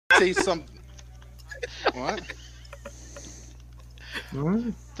say something. What?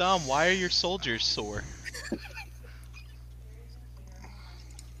 Dom, why are your soldiers sore?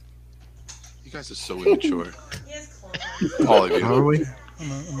 You guys are so immature. All of you. Are we?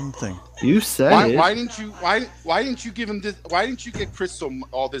 Thing. You said it. Why didn't you give him this? Why didn't you get Chris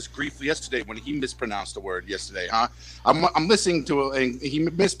all this grief yesterday when he mispronounced the word yesterday? Huh? I'm listening to it and he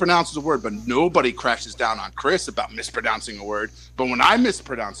mispronounces a word, but nobody crashes down on Chris about mispronouncing a word. But when I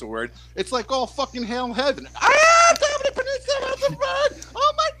mispronounce a word, it's like all fucking hell in heaven. Somebody pronounce that word.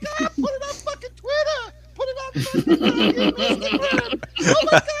 Oh my god! Put it on fucking Twitter. Put it on fucking Instagram. Oh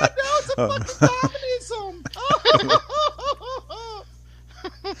my god! Now it's a fucking communism.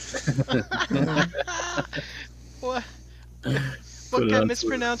 What? What got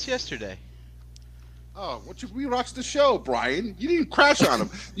mispronounced yesterday? Oh, we watched the show, Brian. You didn't crash on him.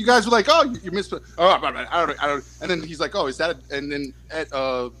 You guys were like, "Oh, you missed." Oh, I don't. And then he's like, "Oh, is that?" And then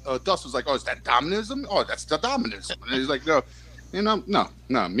Dust was like, "Oh, is that dominism? Oh, that's the dominism." And he's like, "No,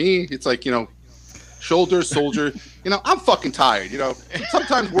 no. Me, it's like shoulder, soldier. I'm fucking tired.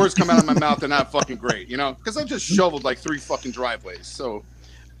 Sometimes words come out of my mouth they're not fucking great. Because I just shoveled like 3 fucking driveways. So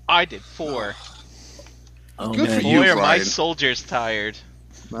I did 4. Oh, good man. for you, Boy, are Brian. my soldiers tired.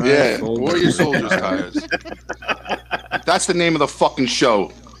 Yeah, boy, your soldiers tired. That's the name of the fucking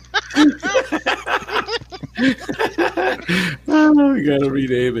show. Oh, we gotta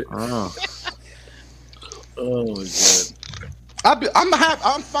rename it. Oh my god. I'm happy.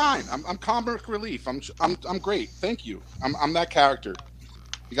 I'm fine. I'm comic relief. I'm great. Thank you. I'm that character.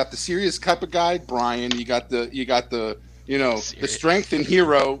 You got the serious type of guy, Brian. You got the the strength and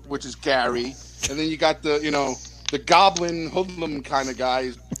hero, which is Gary, and then you got the goblin hoodlum kind of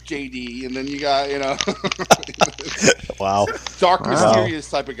guy, JD, and then you got Wow, dark mysterious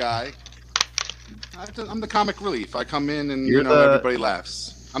type of guy. I'm the comic relief. I come in and everybody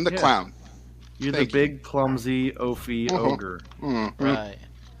laughs. I'm the clown. You're Thank the big, clumsy, oafy ogre. Right.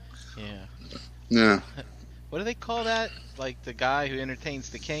 Yeah. Yeah. What do they call that? Like the guy who entertains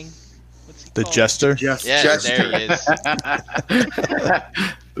the king? What's he the called? jester. Yeah, Jester. there he is.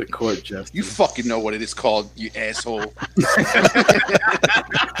 The court jester. You fucking know what it is called, you asshole.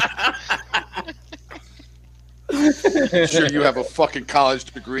 Sure, you have a fucking college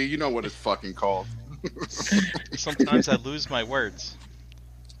degree. You know what it's fucking called. Sometimes I lose my words.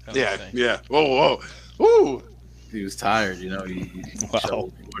 Yeah. Whoa. Ooh. He was tired, He Wow.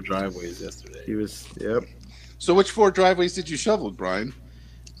 shoveled 4 driveways yesterday. He was. Yep. So which 4 driveways did you shovel, Brian?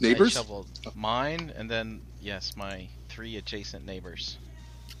 Neighbors? I shoveled mine and then, yes, my 3 adjacent neighbors.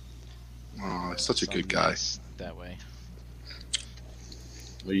 Oh, such a good guy. Nice that way.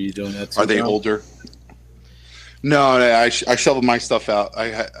 What are you doing that? Are they older? No, I shoveled my stuff out.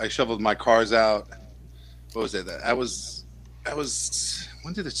 I shoveled my cars out. What was it? That was.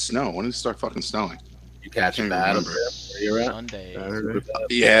 When did it snow? When did it start fucking snowing? You catching Can't bad remember. over there? Where you're at? Sunday. Saturday.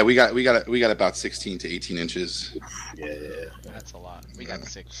 Yeah, we got about 16 to 18 inches. Yeah. That's a lot. We got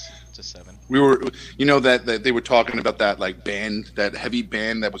 6 to 7. We were, that they were talking about that like band, that heavy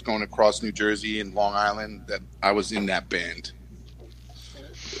band that was going across New Jersey and Long Island. That I was in that band,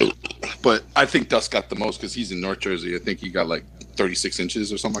 but I think Dust got the most because he's in North Jersey. I think he got like 36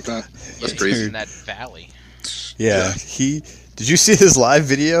 inches or something like that. That's crazy. In that valley. Yeah, Did you see his live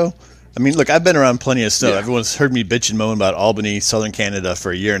video? I mean, look, I've been around plenty of snow. Yeah. Everyone's heard me bitch and moan about Albany, Southern Canada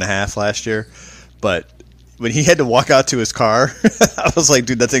for 1.5 years last year. But when he had to walk out to his car, I was like,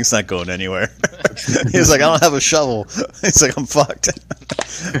 dude, that thing's not going anywhere. He was like, I don't have a shovel. He's like, I'm fucked.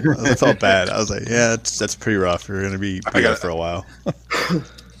 I felt bad. I was like, yeah, that's pretty rough. You're going to be here for a while.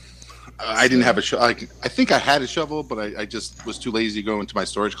 I didn't have a shovel. I think I had a shovel, but I just was too lazy to go into my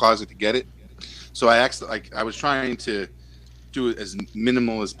storage closet to get it. So I was trying to do it as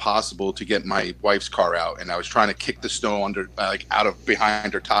minimal as possible to get my wife's car out, and I was trying to kick the snow out of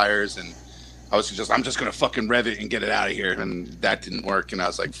behind her tires, and I'm just gonna fucking rev it and get it out of here, and that didn't work, and I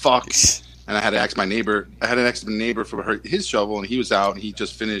was like, fuck. And I had to ask my neighbor. I had to ask my neighbor for his shovel, and he was out, and he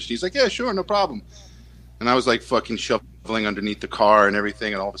just finished. He's like, yeah, sure, no problem. And I was like fucking shoveling underneath the car and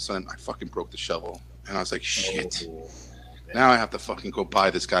everything, and all of a sudden I fucking broke the shovel, and I was like, shit. Now I have to fucking go buy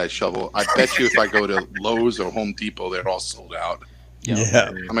this guy's shovel. I bet you if I go to Lowe's or Home Depot, they're all sold out.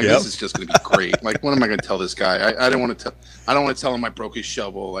 Yeah. I'm like, this is just going to be great. Like, what am I going to tell this guy? I don't want to tell him I broke his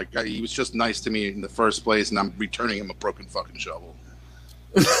shovel. Like, he was just nice to me in the first place, and I'm returning him a broken fucking shovel.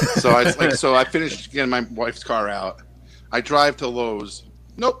 So I finished getting my wife's car out. I drive to Lowe's.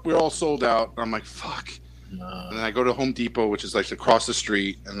 Nope, we're all sold out. I'm like, fuck. And then I go to Home Depot, which is like across the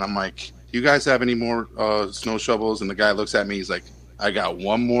street, and I'm like, do you guys have any more snow shovels? And the guy looks at me. He's like, I got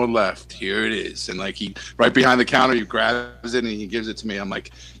one more left. Here it is. And like he right behind the counter, he grabs it and he gives it to me. I'm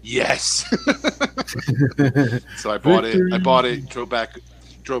like, yes. So I bought it,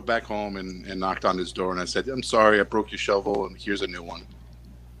 drove back home and knocked on his door and I said, I'm sorry, I broke your shovel and here's a new one.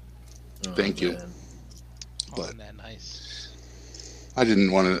 Oh, Thank you. man. Oh, But- isn't that nice? I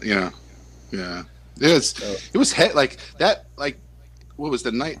didn't want to, yeah. It was like that, like what was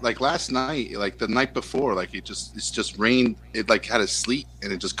the night, like last night, like the night before, like it's just rained. It like had a sleet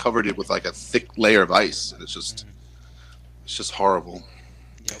and it just covered it with like a thick layer of ice. And it's just horrible.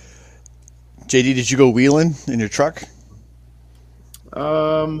 JD, did you go wheeling in your truck?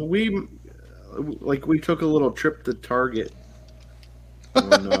 We took a little trip to Target.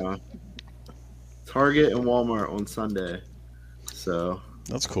 Target and Walmart on Sunday. So,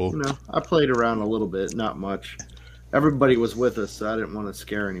 That's cool. I played around a little bit, not much. Everybody was with us, so I didn't want to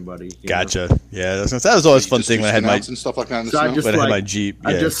scare anybody. you know? Gotcha. Yeah, that was always a You fun just thing do when I had my spin-outs and stuff like that in the So I snow. just when I had like- my Jeep.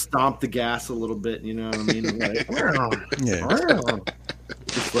 I Yeah, just stomped the gas a little bit, you know what I mean? Like, yeah.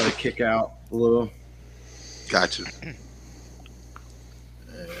 just let it kick out a little. Gotcha.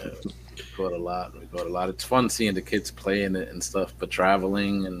 We bought a lot. It's fun seeing the kids playing it and stuff, but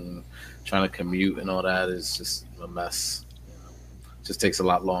traveling and trying to commute and all that is just a mess. Just takes a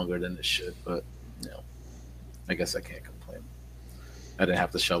lot longer than it should, but I guess I can't complain. I didn't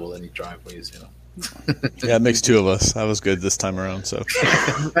have to shovel any driveways, Yeah, it makes two of us. I was good this time around. So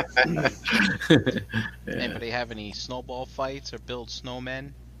Anybody have any snowball fights or build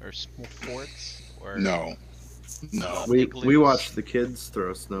snowmen or forts or No. We igloos? watched the kids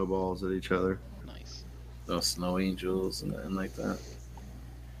throw snowballs at each other. Nice. Those snow angels and like that.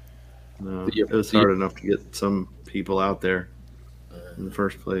 No, Do you- it was do you- hard enough to get some people out there in the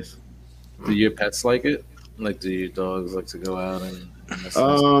first place. Do your pets like it? Like, do your dogs like to go out and mess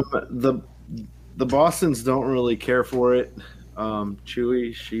with The Bostons don't really care for it.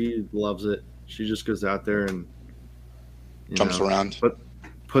 Chewy, she loves it. She just goes out there and Jumps around.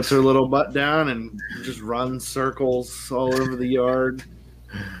 puts her little butt down and just runs circles all over the yard,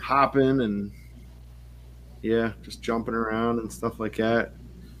 hopping and just jumping around and stuff like that.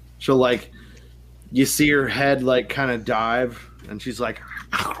 She'll like, you see her head like kind of dive, and she's like,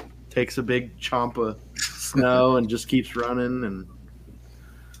 takes a big chomp of snow and just keeps running. And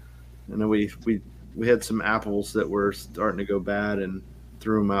then we had some apples that were starting to go bad and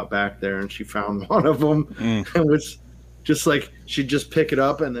threw them out back there, and she found one of them and was just like, she'd just pick it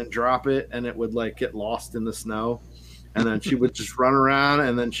up and then drop it, and it would like get lost in the snow, and then she would just run around,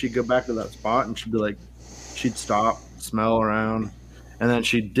 and then she'd go back to that spot, and she'd be like, she'd stop, smell around, and then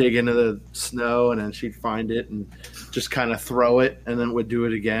she'd dig into the snow, and then she'd find it and just kind of throw it, and then would do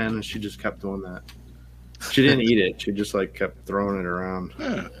it again, and she just kept doing that. She didn't eat it. She just like kept throwing it around,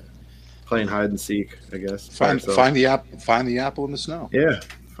 Yeah. playing hide and seek, I guess. Find the apple in the snow. Yeah,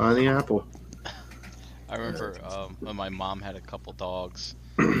 find the apple. I remember when my mom had a couple dogs.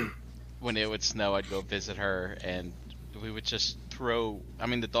 When it would snow, I'd go visit her, and we would just throw. I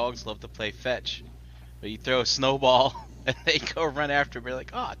mean, the dogs love to play fetch, but you throw a snowball, and they go run after me.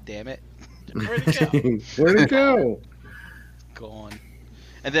 Like, oh, damn it, where'd it go? Where'd it go? Gone.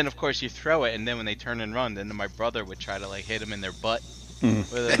 And then, of course, you throw it, and then when they turn and run, then my brother would try to like hit them in their butt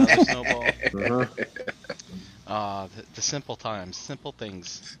with another snowball. Uh-huh. The simple times, simple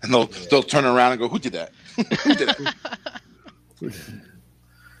things. And they'll turn around and go, "Who did that? Who did it?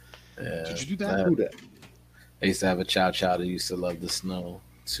 Did you do that?" Who dat? I used to have a chow chow that used to love the snow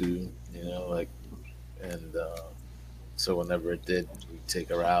too, and so whenever it did, we'd take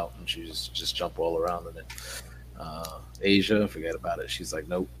her out and she just jump all around in it. Asia, forget about it. She's like,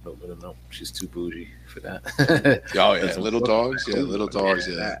 nope. She's too bougie for that. Oh yeah, little dogs. Yeah, little dogs.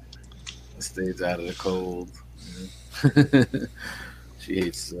 Yeah. Stays out of the cold. She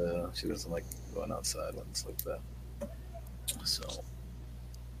hates. She doesn't like going outside when it's like that. So,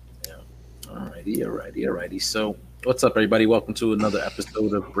 yeah. Alrighty. So, what's up, everybody? Welcome to another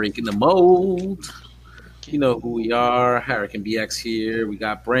episode of Breaking the Mold. You know who we are. Hurricane BX here. We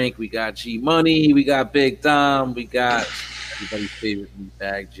got Brink. We got G Money. We got Big Dom. We got everybody's favorite meat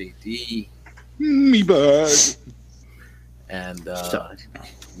bag, JD. Me bag. And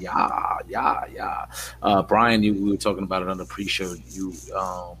Brian, we were talking about it on the pre-show.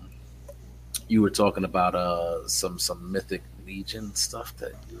 You were talking about some Mythic Legion stuff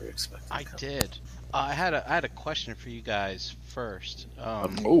that you were expecting. I did. I had a question for you guys first.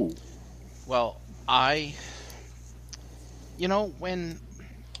 Well, when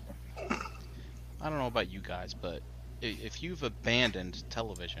I don't know about you guys, but if you've abandoned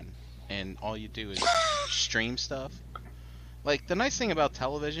television and all you do is stream stuff, like the nice thing about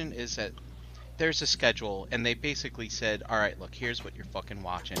television is that there's a schedule, and they basically said, all right, look, here's what you're fucking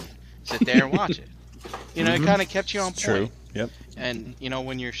watching. Sit there and watch it. You know, it kind of kept you on point. True. Yep. And, you know,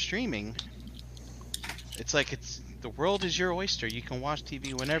 when you're streaming, it's like the world is your oyster. You can watch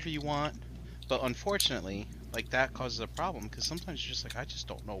TV whenever you want. But unfortunately, like, that causes a problem because sometimes you're just like, I just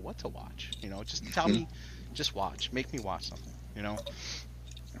don't know what to watch. You know, just tell me, just watch. Make me watch something, you know?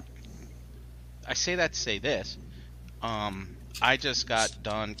 I say that to say this. I just got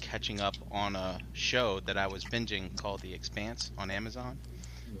done catching up on a show that I was binging called The Expanse on Amazon.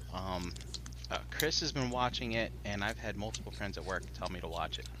 Chris has been watching it, and I've had multiple friends at work tell me to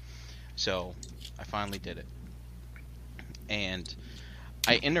watch it. So I finally did it. And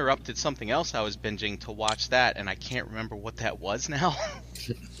I interrupted something else I was binging to watch that, and I can't remember what that was now.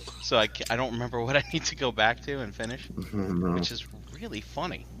 So I don't remember what I need to go back to and finish, which is really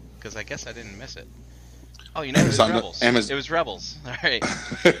funny, because I guess I didn't miss it. Oh, you know, it was Rebels. It was Rebels. All right.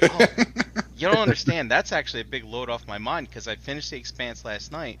 Oh, you don't understand. That's actually a big load off my mind, because I finished The Expanse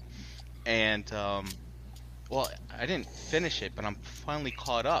last night, and, well, I didn't finish it, but I'm finally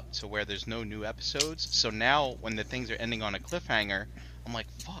caught up to where there's no new episodes. So now, when the things are ending on a cliffhanger, I'm like,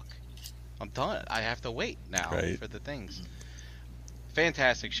 fuck, I'm done. I have to wait now for the things.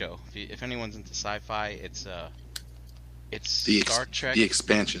 Fantastic show. If anyone's into sci-fi, it's Star Trek. The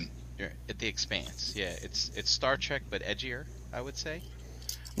Expansion. The Expanse, yeah. It's Star Trek, but edgier, I would say.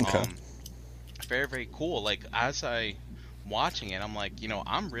 Okay. Very, very cool. Like, as I watching it, I'm like, you know,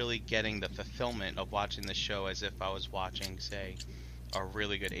 I'm really getting the fulfillment of watching the show as if I was watching, say, a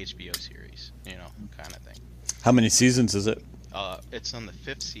really good HBO series, you know, kind of thing. How many seasons is it? It's on the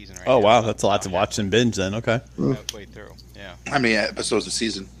 5th season right now. Oh, wow. So that's a lot to watch and binge then. Okay. Halfway through, yeah. How many episodes a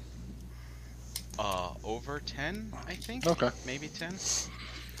season? Over 10, I think. Okay. Maybe 10.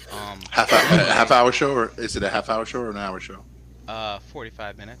 Half hour show, or is it a half hour show or an hour show?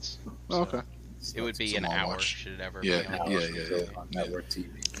 45 minutes. So okay. It would be an hour should it ever be on network TV.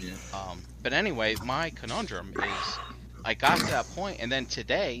 Yeah. But anyway, my conundrum is I got to that point, and then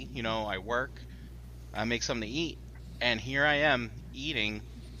today, you know, I work, I make something to eat, and here I am eating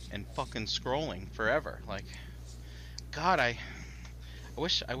and fucking scrolling forever. Like, God, I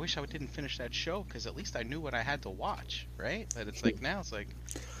wish I didn't finish that show, because at least I knew what I had to watch, right? But it's like now it's like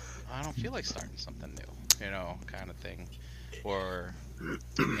I don't feel like starting something new, you know, kind of thing.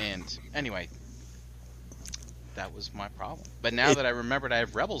 And anyway, that was my problem. But now that I remembered I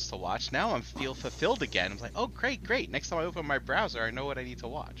have Rebels to watch, now I feel fulfilled again. I'm like, oh, great. Next time I open my browser, I know what I need to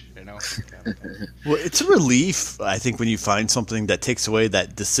watch, you know? Kind of thing. Well, it's a relief, I think, when you find something that takes away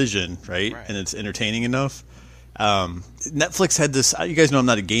that decision, right? And it's entertaining enough. Netflix had this, you guys know I'm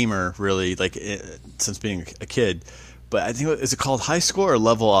not a gamer, really, like, since being a kid. But I think, is it called High Score or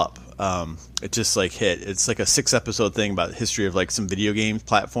Level Up? It just like hit. It's like a 6-episode thing about the history of like some video game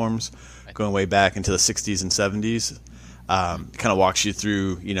platforms going way back into the 60s and 70s. Kind of walks you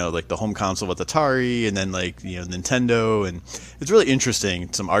through, you know, like the home console with Atari, and then like, you know, Nintendo, and it's really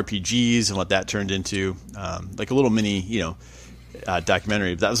interesting. Some RPGs and what that turned into, like a little mini, you know,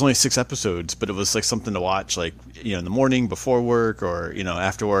 documentary. That was only 6 episodes, but it was like something to watch, like, you know, in the morning before work, or, you know,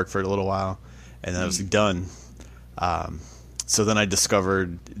 after work for a little while, and then I was done. So then I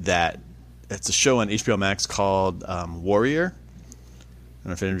discovered that it's a show on HBO Max called Warrior. I don't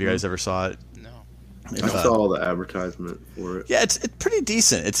know if any of you guys ever saw it. No. I saw the advertisement for it. Yeah, it's pretty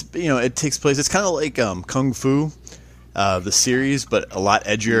decent. It's, you know, it takes place. It's kind of like Kung Fu, the series, but a lot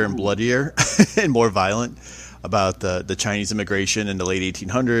edgier and bloodier and more violent, about the Chinese immigration in the late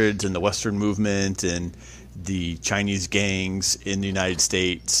 1800s and the Western movement and the Chinese gangs in the United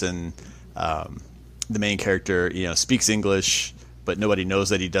States, and the main character, you know, speaks English, but nobody knows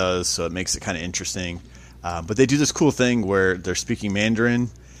that he does, so it makes it kind of interesting. But they do this cool thing where they're speaking Mandarin,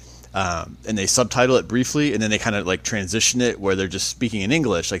 and they subtitle it briefly, and then they kind of like transition it where they're just speaking in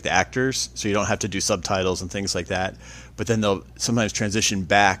English, like the actors, so you don't have to do subtitles and things like that. But then they'll sometimes transition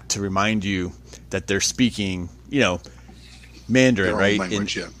back to remind you that they're speaking, you know, Mandarin, right?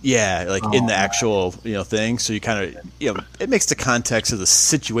 Language, in the actual, you know, thing. So you kind of, you know, it makes the context of the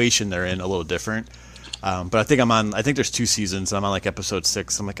situation they're in a little different. But I think there's 2 seasons, and I'm on like episode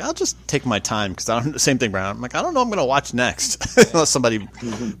 6. I'm like, I'll just take my time, because same thing, Brian. I'm like, I don't know, I'm going to watch next unless somebody.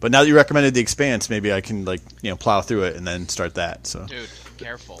 But now that you recommended The Expanse, maybe I can, like, you know, plow through it and then start that. So, dude,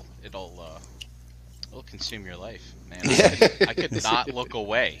 careful, it'll consume your life, man. Yeah. I could not look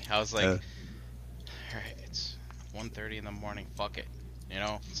away. I was like, all right, it's 1:30 in the morning. Fuck it, you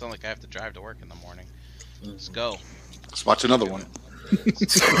know. It's not like I have to drive to work in the morning. Let's go. Let's watch another one.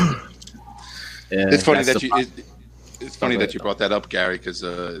 Yeah, It's funny that you. It's funny that you brought that up, Gary, because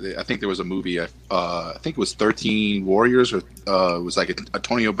I think there was a movie. I think it was 13 Warriors, or it was like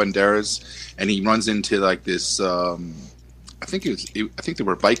Antonio Banderas, and he runs into like this. I think they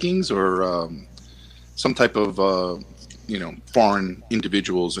were Vikings or some type of foreign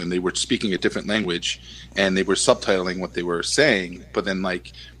individuals, and they were speaking a different language, and they were subtitling what they were saying. But then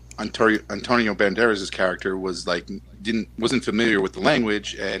like Antonio Banderas' character was like wasn't familiar with the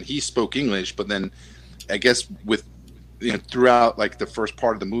language, and he spoke English, but then I guess with throughout like the first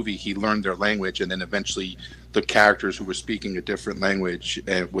part of the movie, he learned their language, and then eventually the characters who were speaking a different language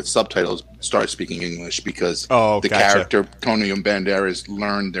and with subtitles started speaking English because the character Antonio Banderas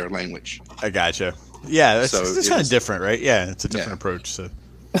learned their language. I gotcha. Yeah, it's kind of different, right? Yeah, it's a different approach. So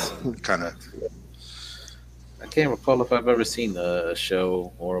kind of. I can't recall if I've ever seen a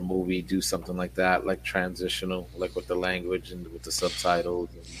show or a movie do something like that, like transitional, like with the language and with the subtitles.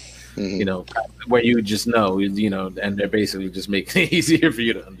 And, where you just know, and they're basically just making it easier for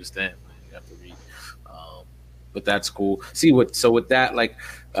you to understand. You have to read, but that's cool. So with that, like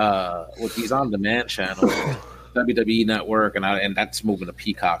with these on-demand channels, WWE Network, and that's moving to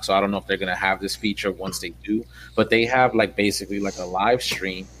Peacock. So I don't know if they're gonna have this feature once they do, but they have like basically like a live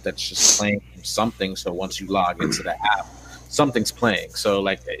stream that's just playing something. So once you log into the app, something's playing. So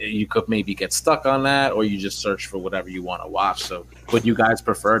like you could maybe get stuck on that, or you just search for whatever you want to watch. So would you guys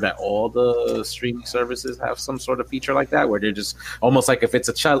prefer that all the streaming services have some sort of feature like that, where they're just almost like if it's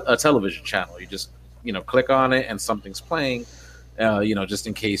a television channel, you just click on it and something's playing, just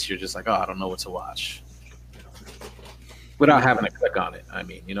in case you're just like, oh, I don't know what to watch, without having to click on it. I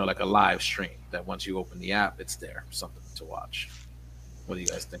mean, like a live stream that once you open the app, it's there, something to watch. What do you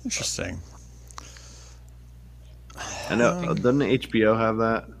guys think? Interesting. I know. Doesn't HBO have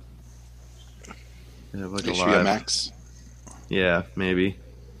that? They have like HBO a live Max. Yeah, maybe.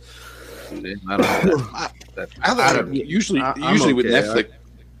 I don't know. Usually with Netflix.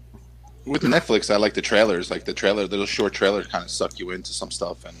 With Netflix, I like the trailers. Like the little short trailers, kind of suck you into some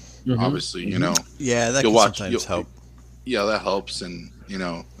stuff, and obviously, yeah, that you'll can watch. sometimes help. Yeah, that helps, and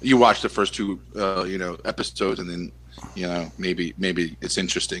you watch the first two, episodes, and then, maybe it's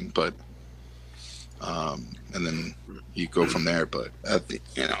interesting, but, and then you go from there. But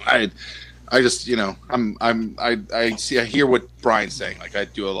I just, I hear what Brian's saying. Like I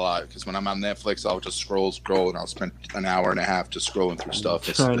do a lot because when I'm on Netflix, I'll just scroll, and I'll spend an hour and a half just scrolling through stuff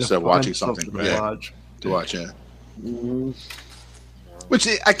instead of watching something. To watch. Yeah. Mm-hmm. Which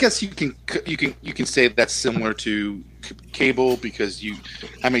I guess you can say that's similar to cable, because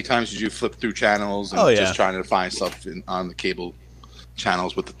how many times did you flip through channels and just trying to find stuff on the cable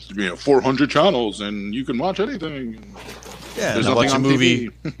channels with 400 channels and you can watch anything. Yeah, and I watch a movie.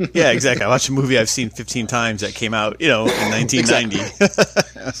 Yeah, exactly. I watch a movie I've seen 15 times that came out, in 1990.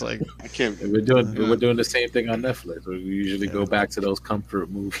 It's like I can't. We're doing the same thing on Netflix. We usually go back to those comfort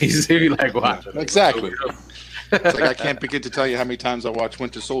movies. We like watch it. Exactly. It's like I can't begin to tell you how many times I watched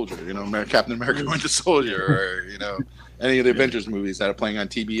Winter Soldier, Captain America Winter Soldier, or any of the Avengers movies that are playing on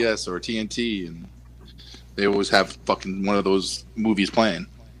TBS or TNT, and they always have fucking one of those movies playing.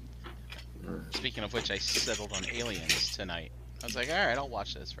 Speaking of which, I settled on Aliens tonight. I was like, all right, I'll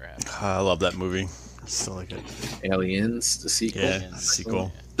watch this for half. I love that movie. I still like it. Aliens, the sequel. Yeah, the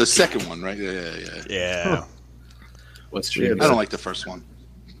sequel. The second one, right? Yeah. Huh. What's true? I don't like the first one.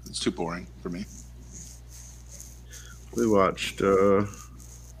 It's too boring for me. We watched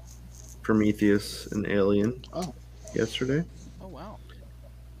Prometheus and Alien yesterday. Oh, wow.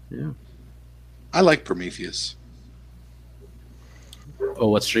 Yeah. I like Prometheus. Oh,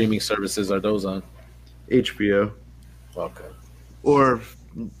 what streaming services are those on? HBO. Okay. Or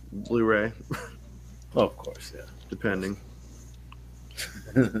Blu-ray, Oh, of course, yeah. depending.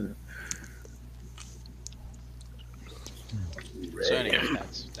 So anyway,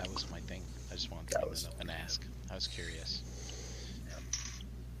 that was my thing. I just wanted to bring that up and ask. I was curious.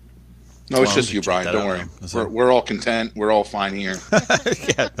 No, it's Well, just you, Brian. check that Don't out worry. now. That's it. We're all content. We're all fine here.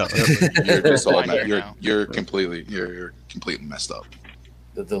 Yeah, no. You're just all Fine here now. you're completely messed up.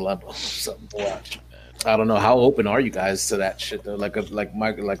 The dilemma, something to watch. I don't know, how open are you guys to that shit though? Like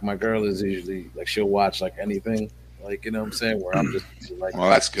my girl is usually like, she'll watch like anything, like, you know what I'm saying, where I'm just like, Well,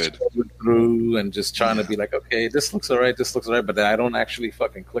 that's good. scrolling through and just trying to be like, okay, this looks all right, but then I don't actually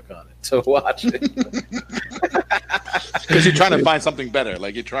fucking click on it to watch it. Because you're trying to find something better.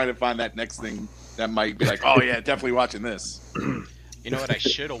 Like you're trying to find that next thing that might be like, oh yeah, definitely watching this. You know what I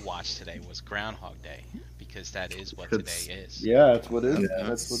should have watched today was Groundhog Day, because that is what today is. Yeah, that's what it is. Yeah.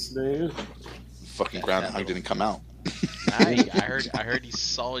 That's what today is. Fucking Groundhog didn't come out. I heard he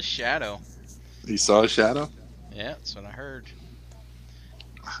saw his shadow. He saw a shadow. Yeah, that's what I heard.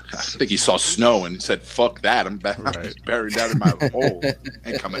 I think he saw snow and said, "Fuck that! I'm Right. buried down in my hole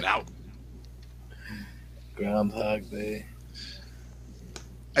and coming out." Groundhog Day.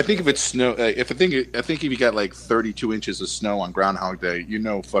 I think if it's snow, I think if you got like 32 inches of snow on Groundhog Day, you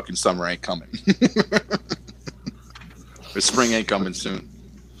know, fucking summer ain't coming. The spring ain't coming soon.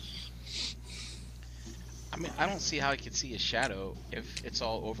 I mean, I don't see how I could see a shadow if it's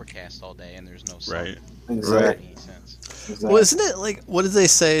all overcast all day and there's no sun. Right. Doesn't make Exactly. any sense. Well, isn't it like, what did they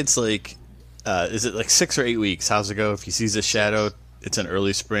say? It's like, is it like 6 or 8 weeks? How's it go? If he sees a shadow, it's an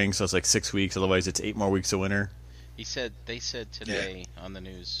early spring, so it's like 6 weeks. Otherwise, it's 8 more weeks of winter. They said today on the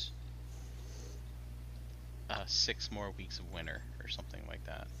news, 6 more weeks of winter or something like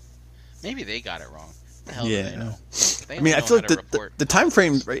that. Maybe they got it wrong. The hell do they know? They I mean, only I know feel how like to the report time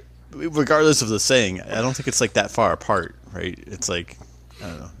frame, politics. right? Regardless of the saying, I don't think it's like that far apart, right? It's like, I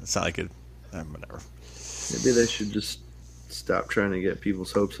don't know. It's not like it. Whatever. Maybe they should just stop trying to get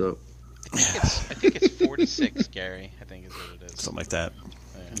people's hopes up. I think it's 4 to 6, Gary. I think is what it is. Something like that.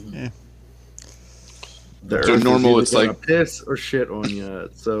 Yeah. The So Earth is normal, either it's gonna like- piss or shit on you.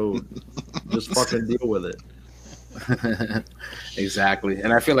 So just fucking deal with it. Exactly,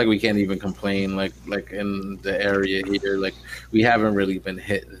 and I feel like we can't even complain. Like in the area here, like we haven't really been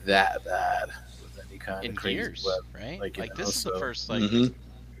hit that bad with any kind In of crazy years, weather. right? Like, Like, you this know, is the so- first, like, Mhm.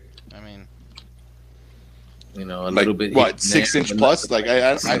 I mean, You know, a Like little bit. what, here 6 and inch there, plus? but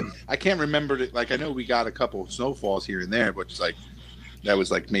Like I can't remember it. Like I know we got a couple of snowfalls here and there, but it's like that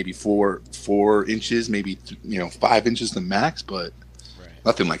was like maybe 4 inches, maybe 5 inches the max, but right.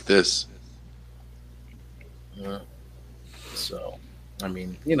 nothing like this. Yeah. So, I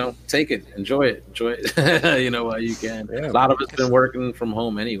mean, you know, take it, enjoy it. You know, while you can. Yeah. A lot of it's been working from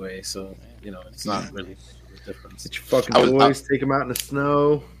home anyway, so you know, it's not really a difference. Get your fucking I was- boys, take them out in the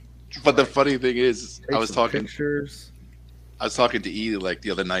snow. But the funny thing is, Take I was some talking pictures. to E like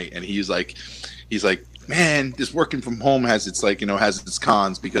the other night, and he's like, man, this working from home has its has its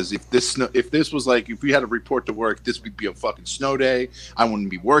cons, because if this we had a report to work, this would be a fucking snow day. I wouldn't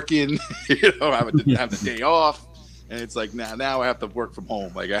be working, I would have the day off, and it's like now I have to work from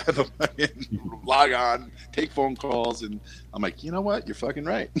home. Like I have to fucking log on, take phone calls, and I'm like, you know what, you're fucking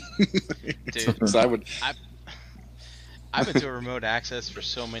right. Dude, So I would, I've been doing remote access for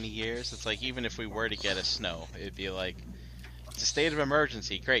so many years. It's like, even if we were to get a snow, it'd be like, it's a state of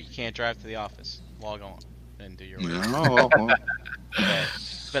emergency. Great, you can't drive to the office. Log on and do your work.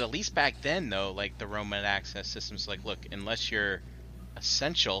 But at least back then, though, like the remote access systems, like, look, unless you're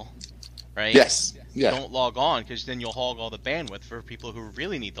essential, right? yes, yeah. Don't log on, because then you'll hog all the bandwidth for people who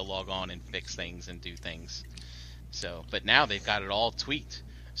really need to log on and fix things and do things. So, but now they've got it all tweaked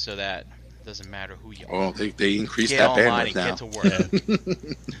so that it doesn't matter who you are. Oh, they increased Get that online bandwidth and now. get to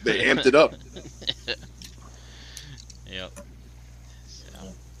work. They amped it up. Yep.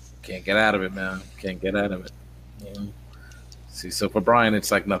 So, Can't get out of it, man. Can't get out of it. You know? See, so for Brian,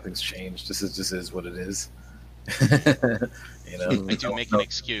 it's like nothing's changed. This is what it is. You know, I do make an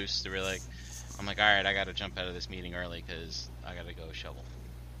excuse to be like, I'm like, all right, I got to jump out of this meeting early because I got to go shovel.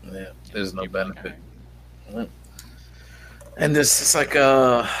 Yeah, there's no People are like, benefit. "All right." And this is like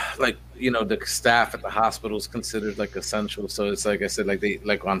you know, the staff at the hospital is considered like essential. So it's like I said, like they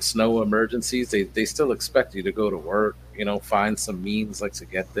like on snow emergencies, they still expect you to go to work, you know, find some means like to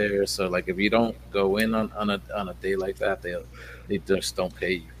get there. So like if you don't go in on a day like that, they just don't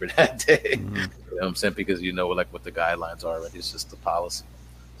pay you for that day. Mhm. You know what I'm saying? Because you know like what the guidelines are already. It's just the policy.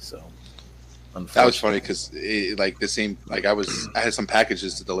 So That was funny because like the same, like I had some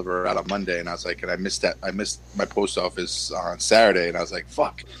packages to deliver out on Monday, and I was like, and I missed my post office on Saturday, and I was like,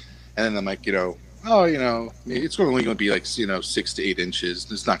 fuck. And then I'm like, it's only going to be like 6 to 8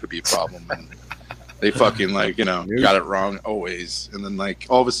 inches. It's not going to be a problem. And they fucking got it wrong always. And then like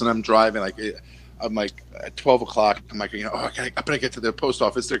all of a sudden I'm driving, I'm like at 12 o'clock. I'm like, I better get to the post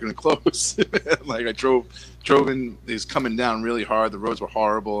office. They're going to close. Like I drove in. It's coming down really hard. The roads were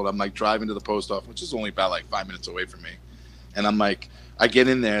horrible, and I'm like driving to the post office, which is only about like 5 minutes away from me. And I'm like, I get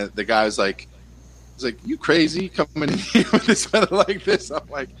in there. The guy's like, he's like, you crazy coming in here with this weather like this? I'm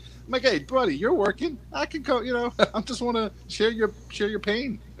like, hey, buddy, you're working. I can go. I just want to share your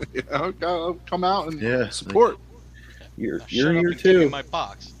pain. Go come out and support. You're Shut up here and give me too. my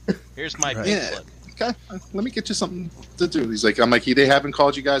box. Here's my Right. pay Yeah. slip. Okay, let me get you something to do. He's like, I'm like, they haven't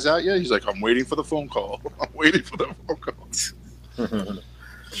called you guys out yet? He's like, I'm waiting for the phone call. I'm waiting for the phone call.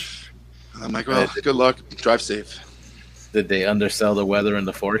 And I'm like, well, good luck. Drive safe. Did they undersell the weather in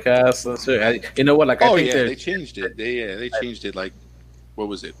the forecast? You know what? Like I Oh think yeah, they're- they changed it. They changed it. Like, what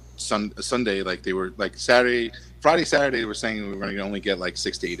was it? Sunday, like they were like Friday, Saturday. They were saying we were going to only get like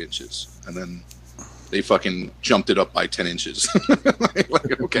 6 to 8 inches, and then they fucking jumped it up by 10 inches.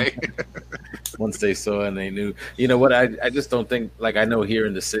 Like, okay. Once they saw and they knew, you know what? I just don't think, like, I know here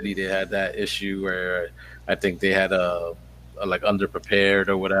in the city they had that issue where I think they had a like underprepared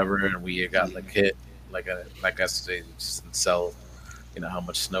or whatever, and we got like hit, like I guess they just didn't sell, you know, how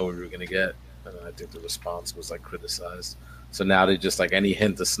much snow we were gonna get, and I think the response was like criticized. So now they just like any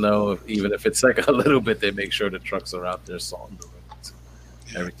hint of snow, even if it's like a little bit, they make sure the trucks are out there salting the roads.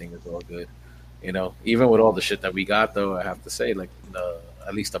 Everything is all good, you know. Even with all the shit that we got, though, I have to say, like,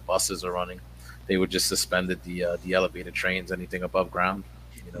 at least the buses are running. They were just suspended the elevated trains, anything above ground,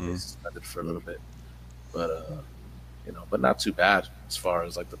 you know, they suspended for a little bit, but you know, but not too bad as far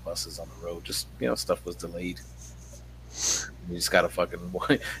as like the buses on the road. Just, you know, stuff was delayed. You just gotta fucking,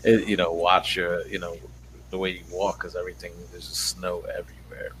 you know, watch your, you know, the way you walk, because everything, there's just snow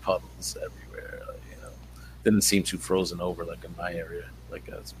everywhere, puddles everywhere. You know, didn't seem too frozen over like in my area, like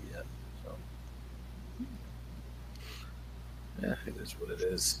as we had. So yeah, it is what it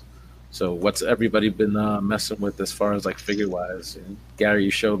is. So what's everybody been messing with as far as like figure wise? And Gary,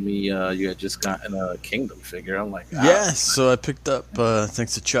 you showed me you had just gotten a Kingdom figure. I'm like, yeah. So I picked up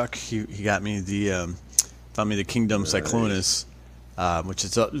thanks to Chuck. He got me found me the Kingdom Cyclonus, which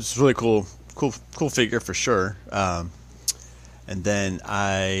is it's really cool figure for sure. And then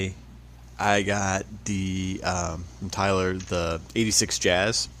I got the from Tyler the 86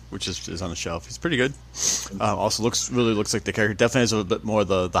 Jazz, which is on the shelf. He's pretty good. Also looks like the character definitely has a bit more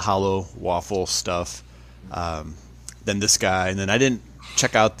of the hollow waffle stuff than this guy. And then I didn't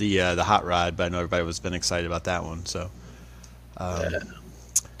check out the Hot Rod, but I know everybody was been excited about that one. So oh,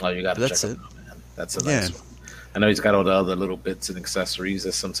 you got to check it out, man. That's a nice one. I know he's got all the other little bits and accessories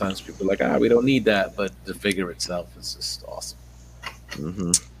that sometimes people are like, we don't need that, but the figure itself is just awesome.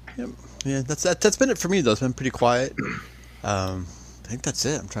 Mm-hmm. Yep. Yeah, that's been it for me though. It's been pretty quiet. I think that's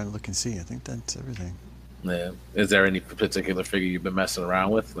it. I'm trying to look and see. I think that's everything. Yeah. Is there any particular figure you've been messing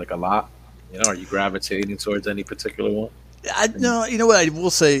around with, like a lot? You know, are you gravitating towards any particular one? No, you know what? I will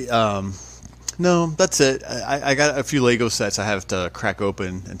say, no, that's it. I got a few Lego sets I have to crack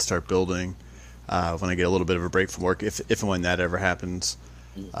open and start building when I get a little bit of a break from work, if and when that ever happens.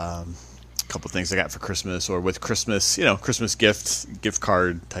 A couple of things I got for Christmas or with Christmas, you know, Christmas gift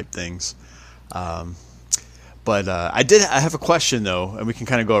card type things. But I have a question, though, and we can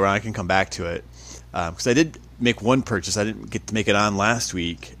kind of go around. I can come back to it. Because I did make one purchase. I didn't get to make it on last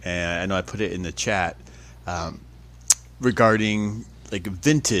week, and I know I put it in the chat regarding like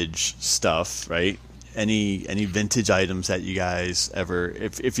vintage stuff, right? Any vintage items that you guys ever,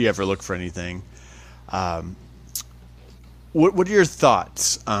 if you ever look for anything. What are your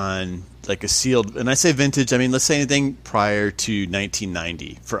thoughts on like a sealed, and I say vintage, I mean, let's say anything prior to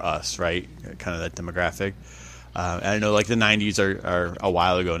 1990 for us, right? Kind of that demographic. And I know like the 90s are a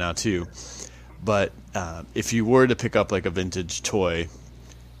while ago now too. But if you were to pick up like a vintage toy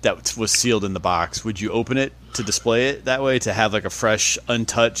that was sealed in the box, would you open it to display it that way, to have like a fresh,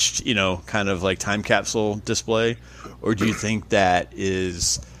 untouched, you know, kind of like time capsule display? Or do you think that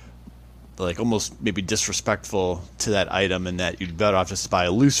is like almost maybe disrespectful to that item, and that you'd better off just buy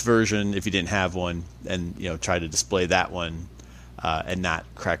a loose version if you didn't have one, and, you know, try to display that one and not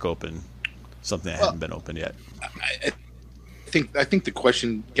crack open something that hadn't been opened yet? I think the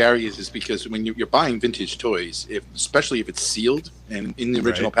question, Gary, is because when you're buying vintage toys, especially if it's sealed and in the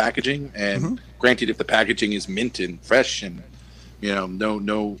original packaging, and granted, if the packaging is mint and fresh and, you know,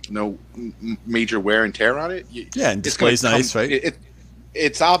 no major wear and tear on it, and display's nice, right?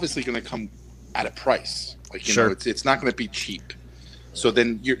 It's obviously going to come at a price. Like, you know, it's not going to be cheap. So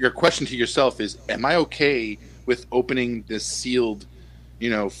then your question to yourself is, am I okay with opening this sealed, you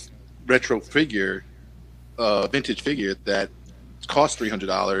know, retro figure, vintage figure that cost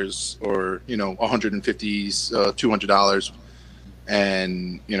 $300 or, you know, $150s, $200,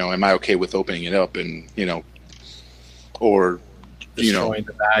 and, you know, am I okay with opening it up and, you know, or, you know, destroying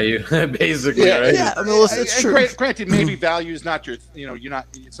the value, basically, right? Yeah, I mean, it's true. Granted, maybe value is not your, you know,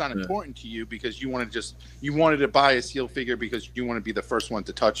 it's not important to you because you wanted to buy a sealed figure because you want to be the first one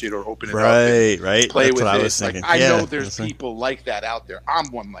to touch it or open it up, right? Play That's with what it. I was thinking. Like, I know there's people like that out there.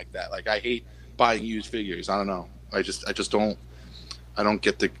 I'm one like that. Like, I hate buying used figures. I don't know. I just don't. I don't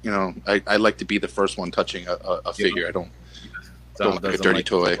get the, you know, I like to be the first one touching a figure. I don't like a dirty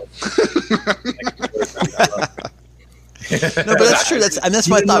toy. No, but that's true. That's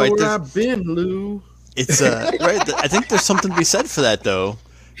my thought. Right there. I've been, Lou. It's right. I think there's something to be said for that, though.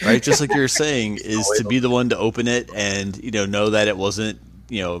 Right, just like you were saying, is to be the one to open it and, you know that it wasn't,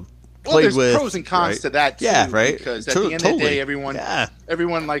 you know, played there's with. pros and cons right? to that too. Yeah, right. Because at the end of the day,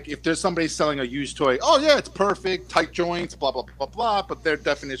 everyone like if there's somebody selling a used toy, oh yeah, it's perfect, tight joints, blah blah blah blah. But their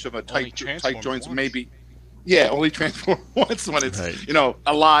definition of a tight joints maybe, only transform once when it's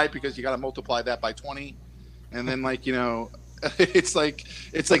a lie because you got to multiply that by 20, and then it's like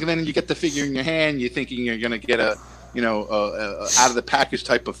and then you get the figure in your hand, you're thinking you're gonna get a out of the package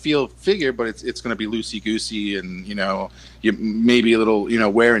type of figure, but it's going to be loosey goosey, and you maybe a little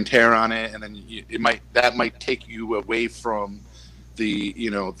wear and tear on it, and then that might take you away from the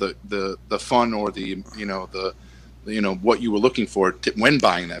the fun or the what you were looking for when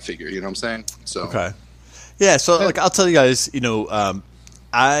buying that figure. You know what I'm saying? So okay, yeah. So like I'll tell you guys,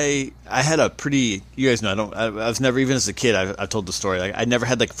 I had a pretty, you guys know, I was never, even as a kid, I've told the story, like I never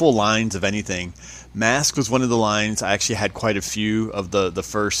had like full lines of anything. Mask was one of the lines. I actually had quite a few of the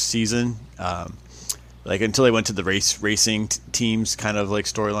first season, like until I went to the racing teams kind of like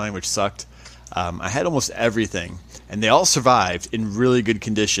storyline, which sucked. I had almost everything, and they all survived in really good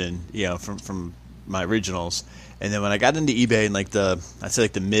condition, from my originals. And then when I got into eBay in like I'd say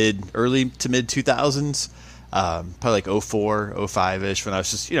like the early to mid 2000s, probably like 04, 05-ish, when I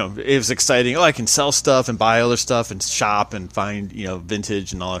was just, it was exciting. Oh, I can sell stuff and buy other stuff and shop and find,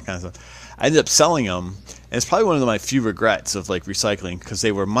 vintage and all that kind of stuff. I ended up selling them, and it's probably one of my few regrets of like recycling because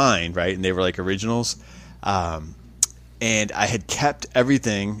they were mine, right? And they were like originals. And I had kept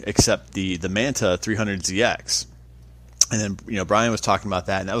everything except the Manta 300ZX. And then, Brian was talking about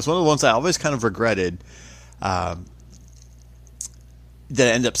that, and that was one of the ones I always kind of regretted, that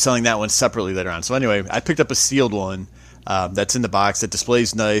I ended up selling that one separately later on. So anyway, I picked up a sealed one that's in the box that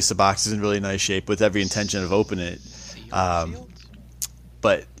displays nice. The box is in really nice shape with every intention of opening it. Sealed?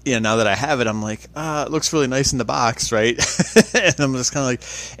 But now that I have it, I'm like, it looks really nice in the box, right? And I'm just kind of like,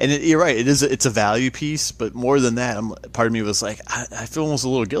 and you're right, it's a value piece, but more than that, part of me was like, I feel almost a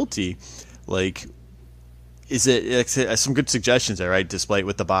little guilty. Like, is it some good suggestions there, right? Display it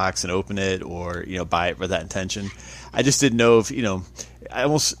with the box and open it, or buy it with that intention. I just didn't know if I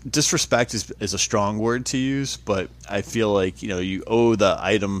almost, disrespect is a strong word to use, but I feel like you owe the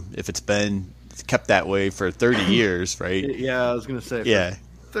item if it's been kept that way for 30 years, right? Yeah, I was gonna say. Yeah.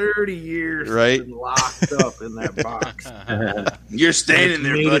 30 years, right? Been locked up in that box. You're staying in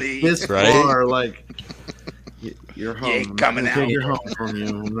there, buddy. This right? far, like you're home. You ain't coming out. Take your home from you.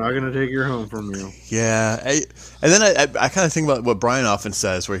 I'm not gonna take your home from you. Yeah, and then I kind of think about what Brian often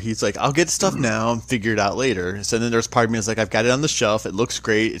says, where he's like, "I'll get stuff now and figure it out later." So then there's part of me that's like, "I've got it on the shelf. It looks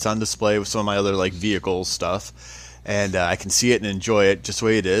great. It's on display with some of my other like vehicles stuff, and I can see it and enjoy it just the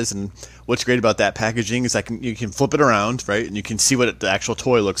way it is." And what's great about that packaging is you can flip it around, right, and you can see what the actual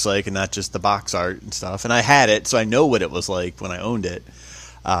toy looks like, and not just the box art and stuff. And I had it, so I know what it was like when I owned it.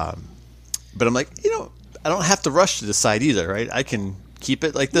 But I'm like, I don't have to rush to decide either, right? I can keep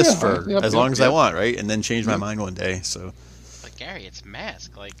it like this as long as I want, right? And then change my mind one day. So, but Gary, it's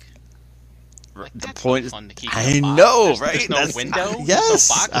Mask. Like the that's point no is, fun to keep I in a box. know, right? There's no That's, window. Yes, There's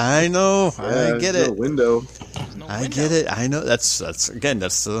no box. I know. Yeah, I get there's it. no window. There's no I window. get it. I know. That's again.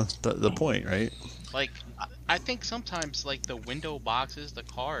 That's the point, right? Like I think sometimes like the window boxes, the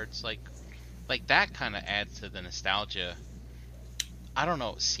cards, like that kind of adds to the nostalgia. I don't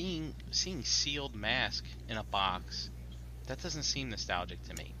know, seeing sealed Mask in a box, that doesn't seem nostalgic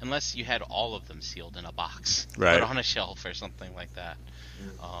to me, unless you had all of them sealed in a box, right, put on a shelf or something like that.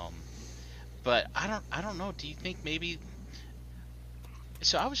 But I don't know. Do you think maybe?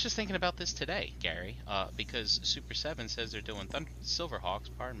 So I was just thinking about this today, Gary, because Super 7 says they're doing Silverhawks,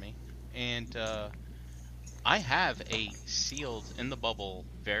 pardon me, and I have a sealed in the bubble,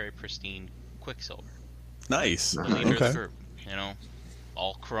 very pristine Quicksilver. Nice. Leader Okay. of the group,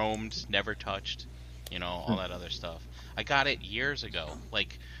 all chromed, never touched, all that other stuff. I got it years ago,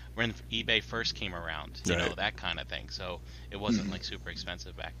 like when eBay first came around, Right. that kind of thing. So it wasn't like super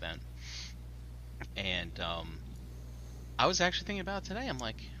expensive back then. And I was actually thinking about it today. I'm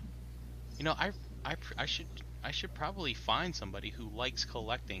like, I should probably find somebody who likes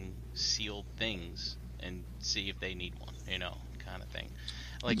collecting sealed things and see if they need one, kind of thing.